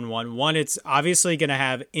cell phone one, it's obviously going to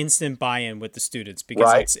have instant buy-in with the students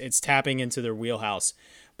because it's tapping into their wheelhouse.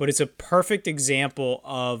 But it's a perfect example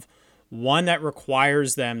of one that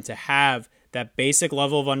requires them to have that basic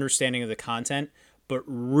level of understanding of the content, but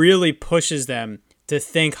really pushes them to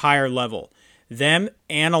think higher level. Them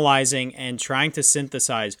analyzing and trying to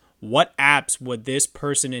synthesize what apps would this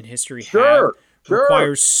person in history have Sure.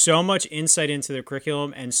 requires so much insight into the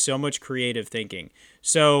curriculum and so much creative thinking.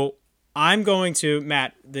 So I'm going to,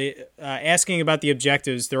 Matt, the asking about the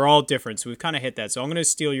objectives, they're all different. So we've kind of hit that. So I'm going to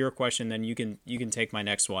steal your question, then you can take my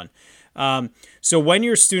next one. So when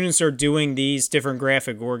your students are doing these different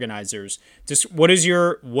graphic organizers, just what does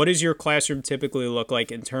your classroom typically look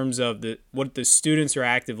like in terms of what the students are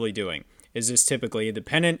actively doing? Is this typically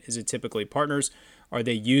independent? Is it typically partners? Are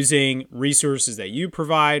they using resources that you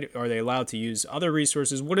provide? Are they allowed to use other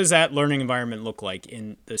resources? What does that learning environment look like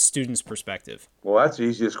in the student's perspective? Well, that's the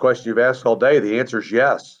easiest question you've asked all day. The answer is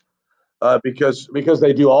yes, because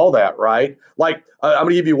they do all that, right? Like I'm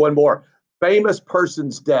going to give you one more famous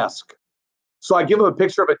person's desk. So I give them a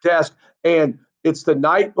picture of a desk, and it's the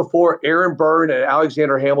night before Aaron Burr at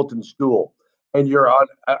Alexander Hamilton's school, and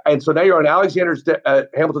so now you're on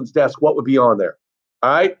Hamilton's desk. What would be on there? All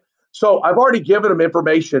right. So I've already given them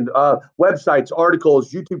information, websites,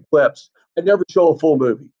 articles, YouTube clips. I never show a full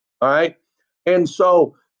movie. All right. And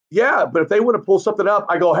so, yeah, but if they want to pull something up,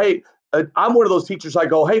 I go, hey, I'm one of those teachers. I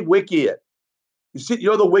go, hey, wiki it.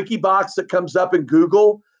 The wiki box that comes up in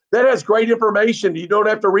Google that has great information. You don't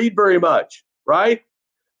have to read very much, right?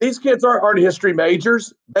 These kids aren't history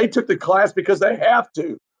majors. They took the class because they have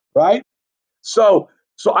to, right? So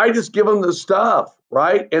I just give them the stuff,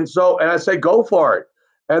 right? And I say, go for it.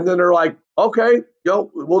 And then they're like, okay,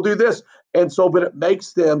 we'll do this. And so, but it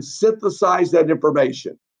makes them synthesize that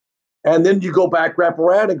information. And then you go back, wrap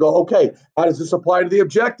around and go, okay, how does this apply to the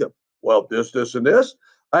objective? Well, this, and this.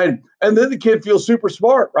 And then the kid feels super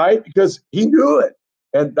smart, right? Because he knew it.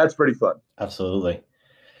 And that's pretty fun. Absolutely.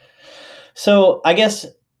 So I guess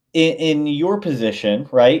in your position,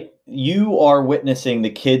 right, you are witnessing the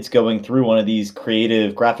kids going through one of these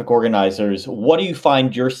creative graphic organizers. What do you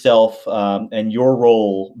find yourself and your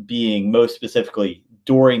role being most specifically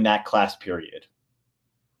during that class period?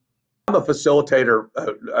 I'm a facilitator,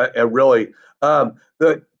 really.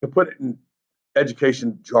 To put it in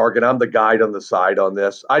education jargon, I'm the guide on the side on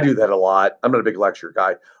this. I do that a lot. I'm not a big lecture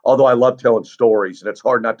guy, although I love telling stories, and it's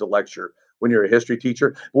hard not to lecture when you're a history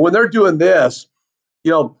teacher. But when they're doing this,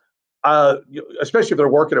 especially if they're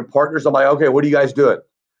working in partners, I'm like, okay, what are you guys doing?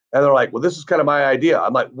 And they're like, well, this is kind of my idea.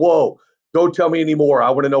 I'm like, whoa, don't tell me anymore. I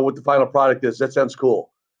want to know what the final product is. That sounds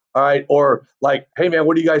cool. All right. Or like, hey, man,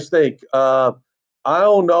 what do you guys think? I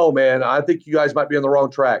don't know, man. I think you guys might be on the wrong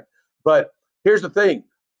track. But here's the thing.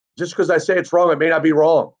 Just because I say it's wrong, it may not be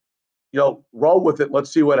wrong. Roll with it.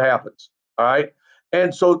 Let's see what happens. All right.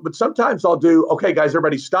 And so, but sometimes I'll do, okay, guys,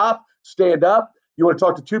 everybody stop, stand up. You want to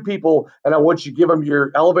talk to two people, and I want you to give them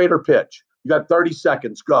your elevator pitch. You got 30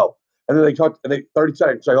 seconds, go. And then they talk, and they 30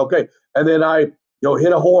 seconds, like, okay. And then I,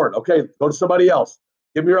 hit a horn. Okay, go to somebody else.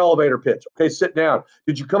 Give me your elevator pitch. Okay, sit down.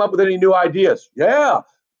 Did you come up with any new ideas? Yeah.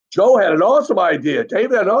 Joe had an awesome idea.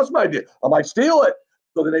 David had an awesome idea. I might steal it.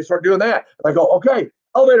 So then they start doing that. And I go, okay,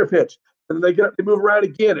 elevator pitch. And then they get up, they move around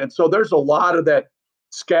again. And so there's a lot of that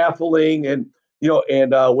scaffolding and what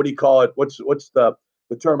do you call it? What's the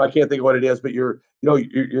term? I can't think of what it is, but you're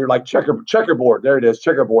like checkerboard. There it is,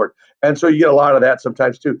 checkerboard. And so you get a lot of that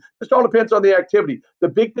sometimes too. Just all depends on the activity. The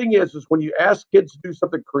big thing is when you ask kids to do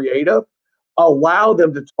something creative, allow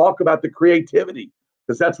them to talk about the creativity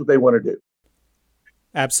because that's what they want to do.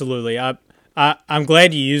 Absolutely. I'm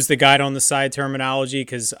glad you used the guide on the side terminology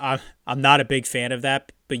because I'm not a big fan of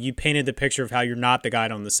that, but you painted the picture of how you're not the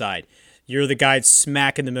guide on the side. You're the guide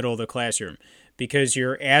smack in the middle of the classroom because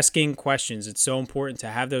you're asking questions. It's so important to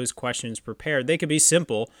have those questions prepared. They could be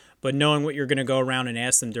simple, but knowing what you're going to go around and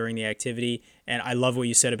ask them during the activity. And I love what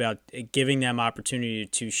you said about giving them opportunity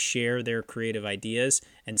to share their creative ideas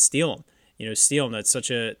and steal them. Steal them. That's such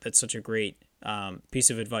a great piece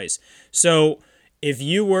of advice. So if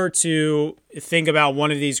you were to think about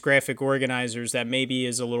one of these graphic organizers that maybe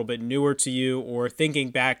is a little bit newer to you or thinking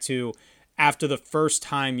back to after the first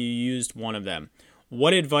time you used one of them,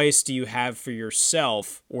 what advice do you have for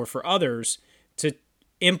yourself or for others to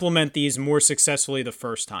implement these more successfully the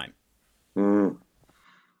first time? I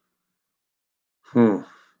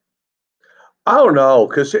don't know,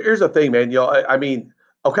 because here's the thing, man. I mean,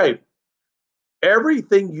 okay,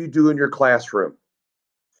 everything you do in your classroom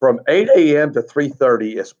from 8 a.m. to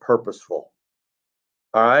 3:30 is purposeful.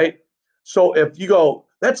 All right. So if you go,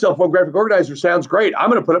 that cell phone graphic organizer sounds great. I'm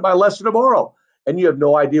going to put it in my lesson tomorrow. And you have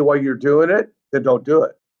no idea why you're doing it, then don't do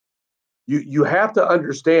it. You have to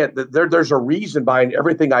understand that there's a reason behind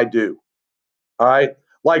everything I do. All right.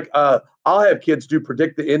 Like I'll have kids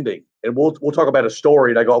predict the ending, and we'll talk about a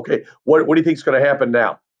story. And I go, okay, what do you think is going to happen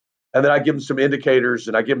now? And then I give them some indicators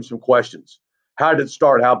and I give them some questions. How did it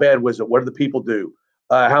start? How bad was it? What did the people do?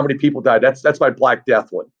 How many people died? That's my Black Death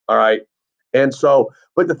one. All right. And so,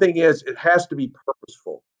 but the thing is, it has to be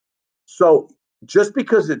purposeful. So just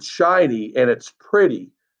because it's shiny and it's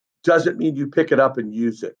pretty doesn't mean you pick it up and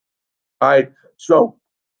use it. All right. So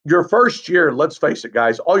your first year, let's face it,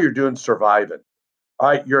 guys, all you're doing is surviving. All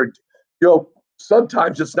right.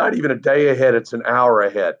 Sometimes it's not even a day ahead, it's an hour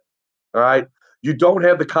ahead. All right. You don't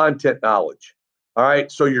have the content knowledge. All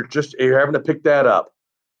right. So you're having to pick that up.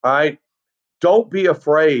 All right. Don't be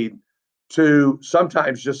afraid to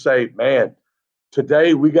sometimes just say, man,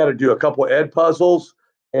 today we got to do a couple of ed puzzles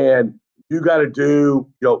and you got to do,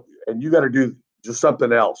 and you got to do just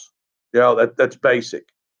something else. That's basic.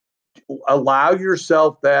 Allow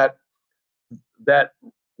yourself that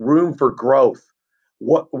room for growth.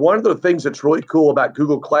 One of the things that's really cool about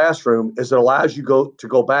Google Classroom is it allows you to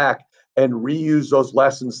go back and reuse those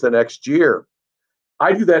lessons the next year.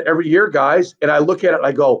 I do that every year, guys, and I look at it and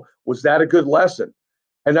I go, was that a good lesson?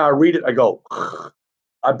 And now I read it, I go,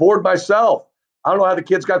 I bored myself. I don't know how the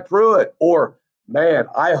kids got through it. Or, man,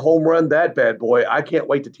 I home run that bad boy. I can't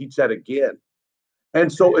wait to teach that again.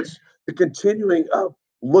 And so it's the continuing of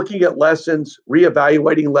looking at lessons,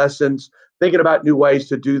 reevaluating lessons, thinking about new ways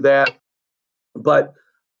to do that. But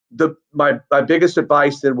my biggest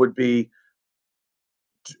advice then would be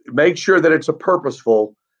to make sure that it's a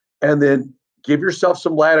purposeful, and then give yourself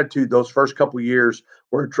some latitude those first couple of years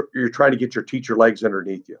where you're trying to get your teacher legs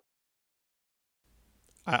underneath you.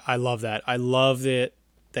 I love that. I love that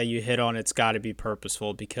you hit on it's got to be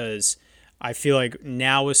purposeful, because I feel like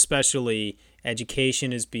now especially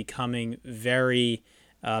education is becoming very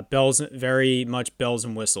very much bells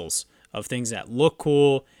and whistles of things that look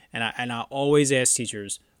cool. And I always ask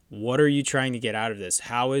teachers, what are you trying to get out of this?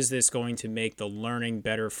 How is this going to make the learning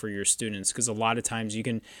better for your students? Because a lot of times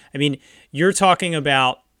you're talking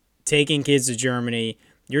about taking kids to Germany,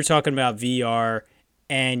 you're talking about VR,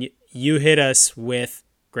 and you hit us with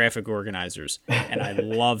graphic organizers. And I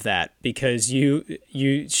love that, because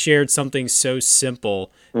you shared something so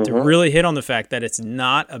simple to really hit on the fact that it's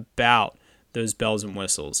not about those bells and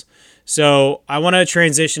whistles. So I want to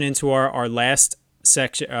transition into our last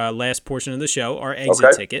section, last portion of the show, our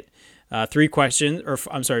exit ticket. 4 questions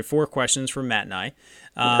from Matt and I.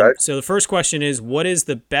 So the first question is, what is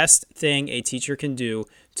the best thing a teacher can do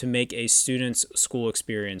to make a student's school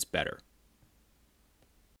experience better?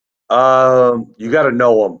 You got to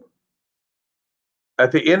know them.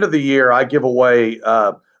 At the end of the year, I give away.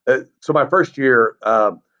 So my first year,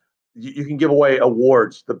 you can give away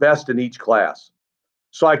awards, the best in each class.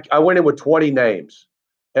 So I went in with 20 names,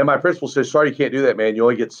 and my principal says, "Sorry, you can't do that, man. You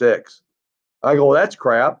only get 6." I go, "Well, that's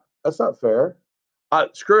crap. That's not fair.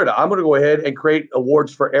 Screw it. I'm going to go ahead and create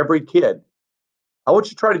awards for every kid. I want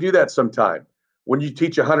you to try to do that sometime when you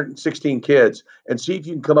teach 116 kids, and see if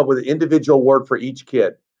you can come up with an individual award for each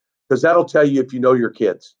kid, because that'll tell you if you know your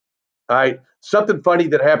kids. All right. Something funny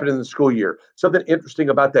that happened in the school year, something interesting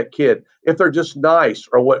about that kid, if they're just nice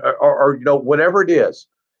or whatever it is,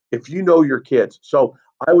 if you know your kids. So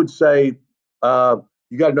I would say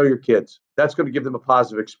you got to know your kids. That's going to give them a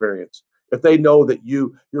positive experience. If they know that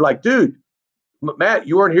you're like, dude, Matt,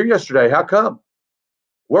 you weren't here yesterday. How come?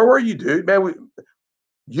 Where were you, dude? Man,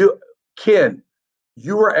 Ken,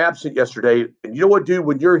 you were absent yesterday. And you know what, dude?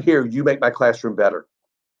 When you're here, you make my classroom better.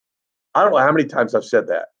 I don't know how many times I've said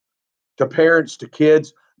that to parents, to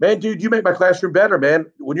kids. Man, dude, you make my classroom better,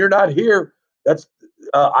 man. When you're not here, that's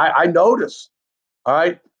I notice. All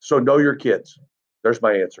right. So know your kids. There's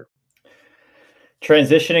my answer.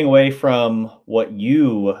 Transitioning away from what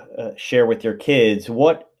you share with your kids,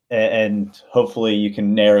 and hopefully you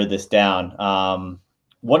can narrow this down.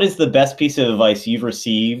 What is the best piece of advice you've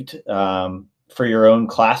received for your own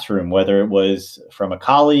classroom, whether it was from a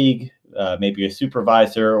colleague, maybe a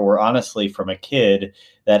supervisor, or honestly from a kid,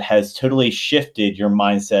 that has totally shifted your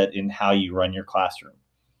mindset in how you run your classroom?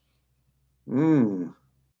 You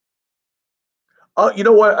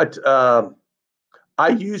know what? I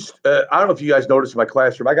don't know if you guys noticed in my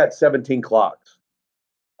classroom, I got 17 clocks.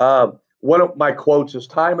 One of my quotes is,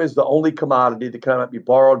 time is the only commodity that cannot be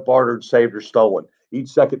borrowed, bartered, saved, or stolen. Each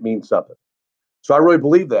second means something. So I really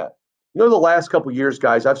believe that. The last couple of years,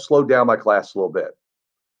 guys, I've slowed down my class a little bit.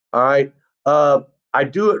 All right. I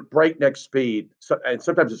do it at breakneck speed. And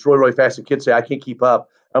sometimes it's really, really fast. And kids say, I can't keep up.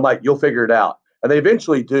 I'm like, you'll figure it out. And they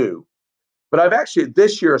eventually do. But I've actually,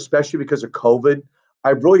 this year, especially because of COVID,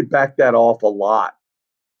 I've really backed that off a lot.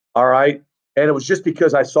 All right. And it was just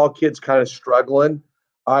because I saw kids kind of struggling.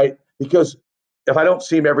 All right. Because if I don't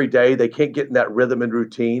see them every day, they can't get in that rhythm and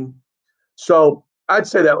routine. So I'd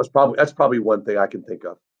say that's probably one thing I can think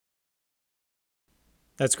of.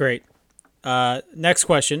 That's great. Next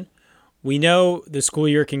question. We know the school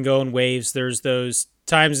year can go in waves. There's those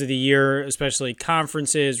times of the year, especially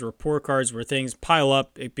conferences, report cards, where things pile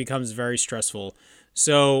up, it becomes very stressful.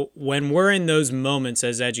 So when we're in those moments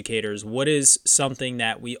as educators, what is something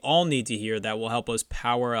that we all need to hear that will help us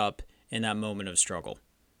power up in that moment of struggle?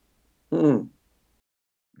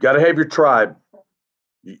 Got to have your tribe.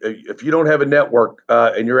 If you don't have a network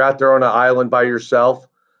and you're out there on an island by yourself,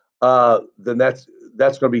 then that's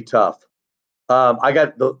going to be tough. I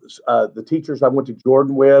got the teachers I went to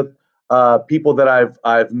Jordan with, people that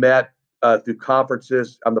I've met through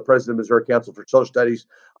conferences. I'm the president of Missouri Council for Social Studies.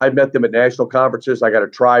 I've met them at national conferences. I got a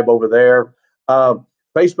tribe over there.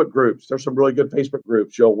 Facebook groups. There's some really good Facebook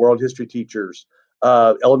groups. World history teachers,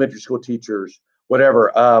 elementary school teachers,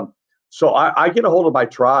 whatever. So I get a hold of my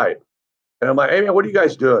tribe, and I'm like, hey man, what are you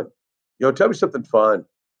guys doing? Tell me something fun.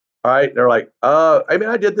 All right. And they're like, I mean,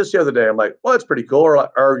 I did this the other day. I'm like, well, that's pretty cool.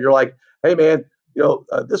 Or you're like, hey man,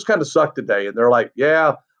 this kind of sucked today. And they're like,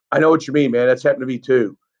 yeah, I know what you mean, man. That's happened to me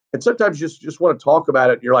too. And sometimes you just want to talk about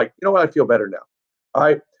it. And you're like, you know what? I feel better now. All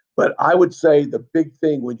right. But I would say the big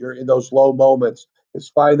thing when you're in those low moments is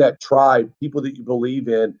find that tribe, people that you believe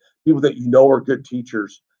in, people that you know are good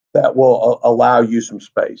teachers that will allow you some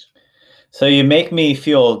space. So you make me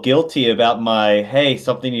feel guilty about my, hey,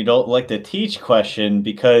 something you don't like to teach question,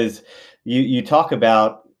 because you talk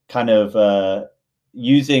about kind of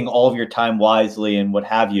using all of your time wisely and what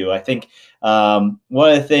have you. I think one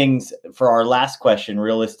of the things for our last question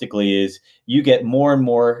realistically is you get more and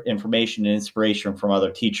more information and inspiration from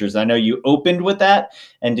other teachers. I know you opened with that,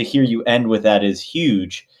 and to hear you end with that is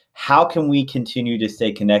huge. How can we continue to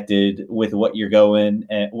stay connected with what's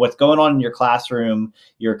going on in your classroom,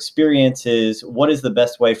 your experiences? What is the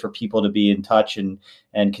best way for people to be in touch and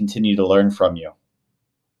continue to learn from you?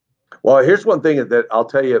 Well, here's one thing that I'll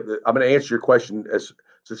tell you. I'm going to answer your question as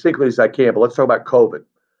succinctly as I can, but let's talk about COVID.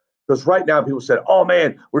 Because right now people said, oh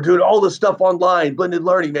man, we're doing all this stuff online, blended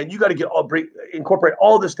learning, man. You got to incorporate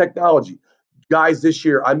all this technology. Guys, this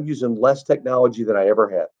year I'm using less technology than I ever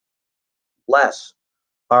had. Less.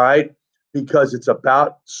 All right, because it's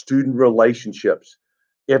about student relationships.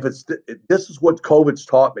 This is what COVID's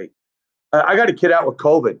taught me. I got a kid out with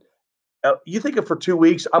COVID. You think if for 2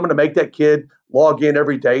 weeks I'm going to make that kid log in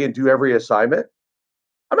every day and do every assignment?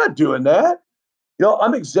 I'm not doing that.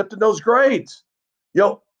 I'm exempting those grades.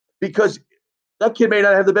 Because that kid may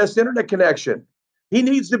not have the best internet connection. He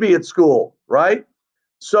needs to be at school, right?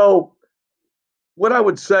 So, what I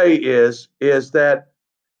would say is that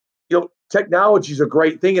technology is a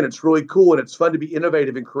great thing and it's really cool and it's fun to be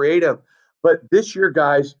innovative and creative. But this year,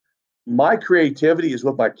 guys, my creativity is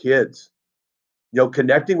with my kids,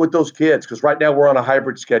 connecting with those kids. Because right now we're on a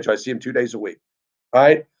hybrid schedule. I see them 2 days a week. All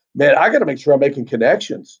right, man, I got to make sure I'm making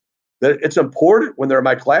connections. That it's important when they're in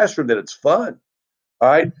my classroom that it's fun. All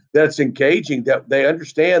right, that it's engaging, that they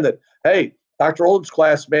understand that, hey, Dr. Oldham's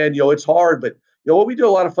class, man, it's hard, but we do a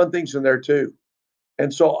lot of fun things in there too.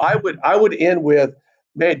 And so I would end with,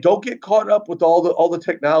 man, don't get caught up with all the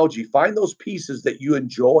technology. Find those pieces that you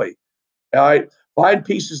enjoy. All right. Find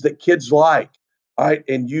pieces that kids like. All right.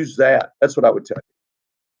 And use that. That's what I would tell you.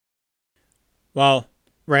 Well,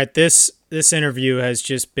 Rhett, this interview has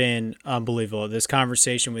just been unbelievable. This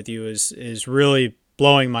conversation with you is really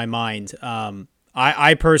blowing my mind.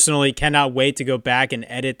 I personally cannot wait to go back and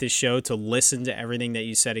edit the show to listen to everything that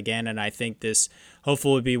you said again. And I think this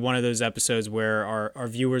hopefully will be one of those episodes where our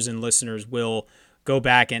viewers and listeners will go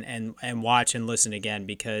back and watch and listen again,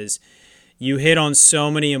 because you hit on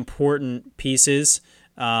so many important pieces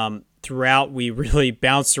throughout. We really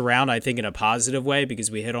bounced around, I think, in a positive way,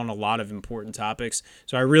 because we hit on a lot of important topics.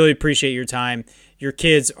 So I really appreciate your time. Your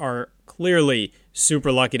kids are clearly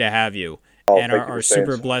super lucky to have you. And are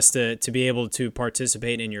super blessed to be able to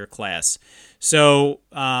participate in your class. So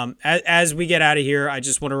as we get out of here, I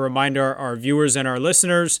just want to remind our viewers and our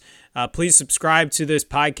listeners, please subscribe to this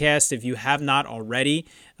podcast if you have not already.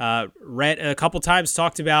 Rhett a couple times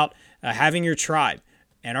talked about having your tribe.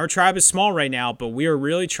 And our tribe is small right now, but we are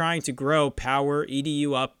really trying to grow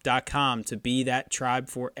powereduup.com to be that tribe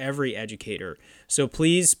for every educator. So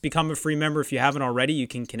please become a free member if you haven't already. You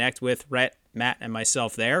can connect with Rhett, Matt, and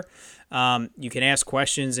myself there. You can ask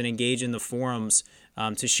questions and engage in the forums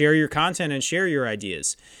to share your content and share your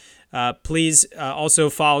ideas. Please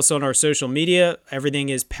also follow us on our social media. Everything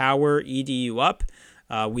is Power EDU Up.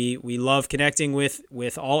 We love connecting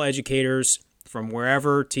with all educators from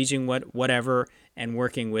wherever, teaching whatever, and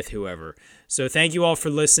working with whoever. So thank you all for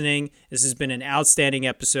listening. This has been an outstanding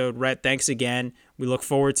episode. Rhett, thanks again. We look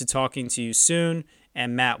forward to talking to you soon.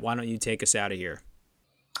 And Matt, why don't you take us out of here?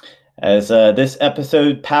 As this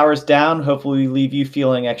episode powers down, hopefully we leave you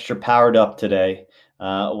feeling extra powered up today.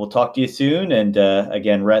 We'll talk to you soon. And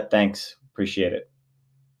again, Rhett, thanks. Appreciate it.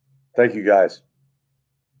 Thank you, guys.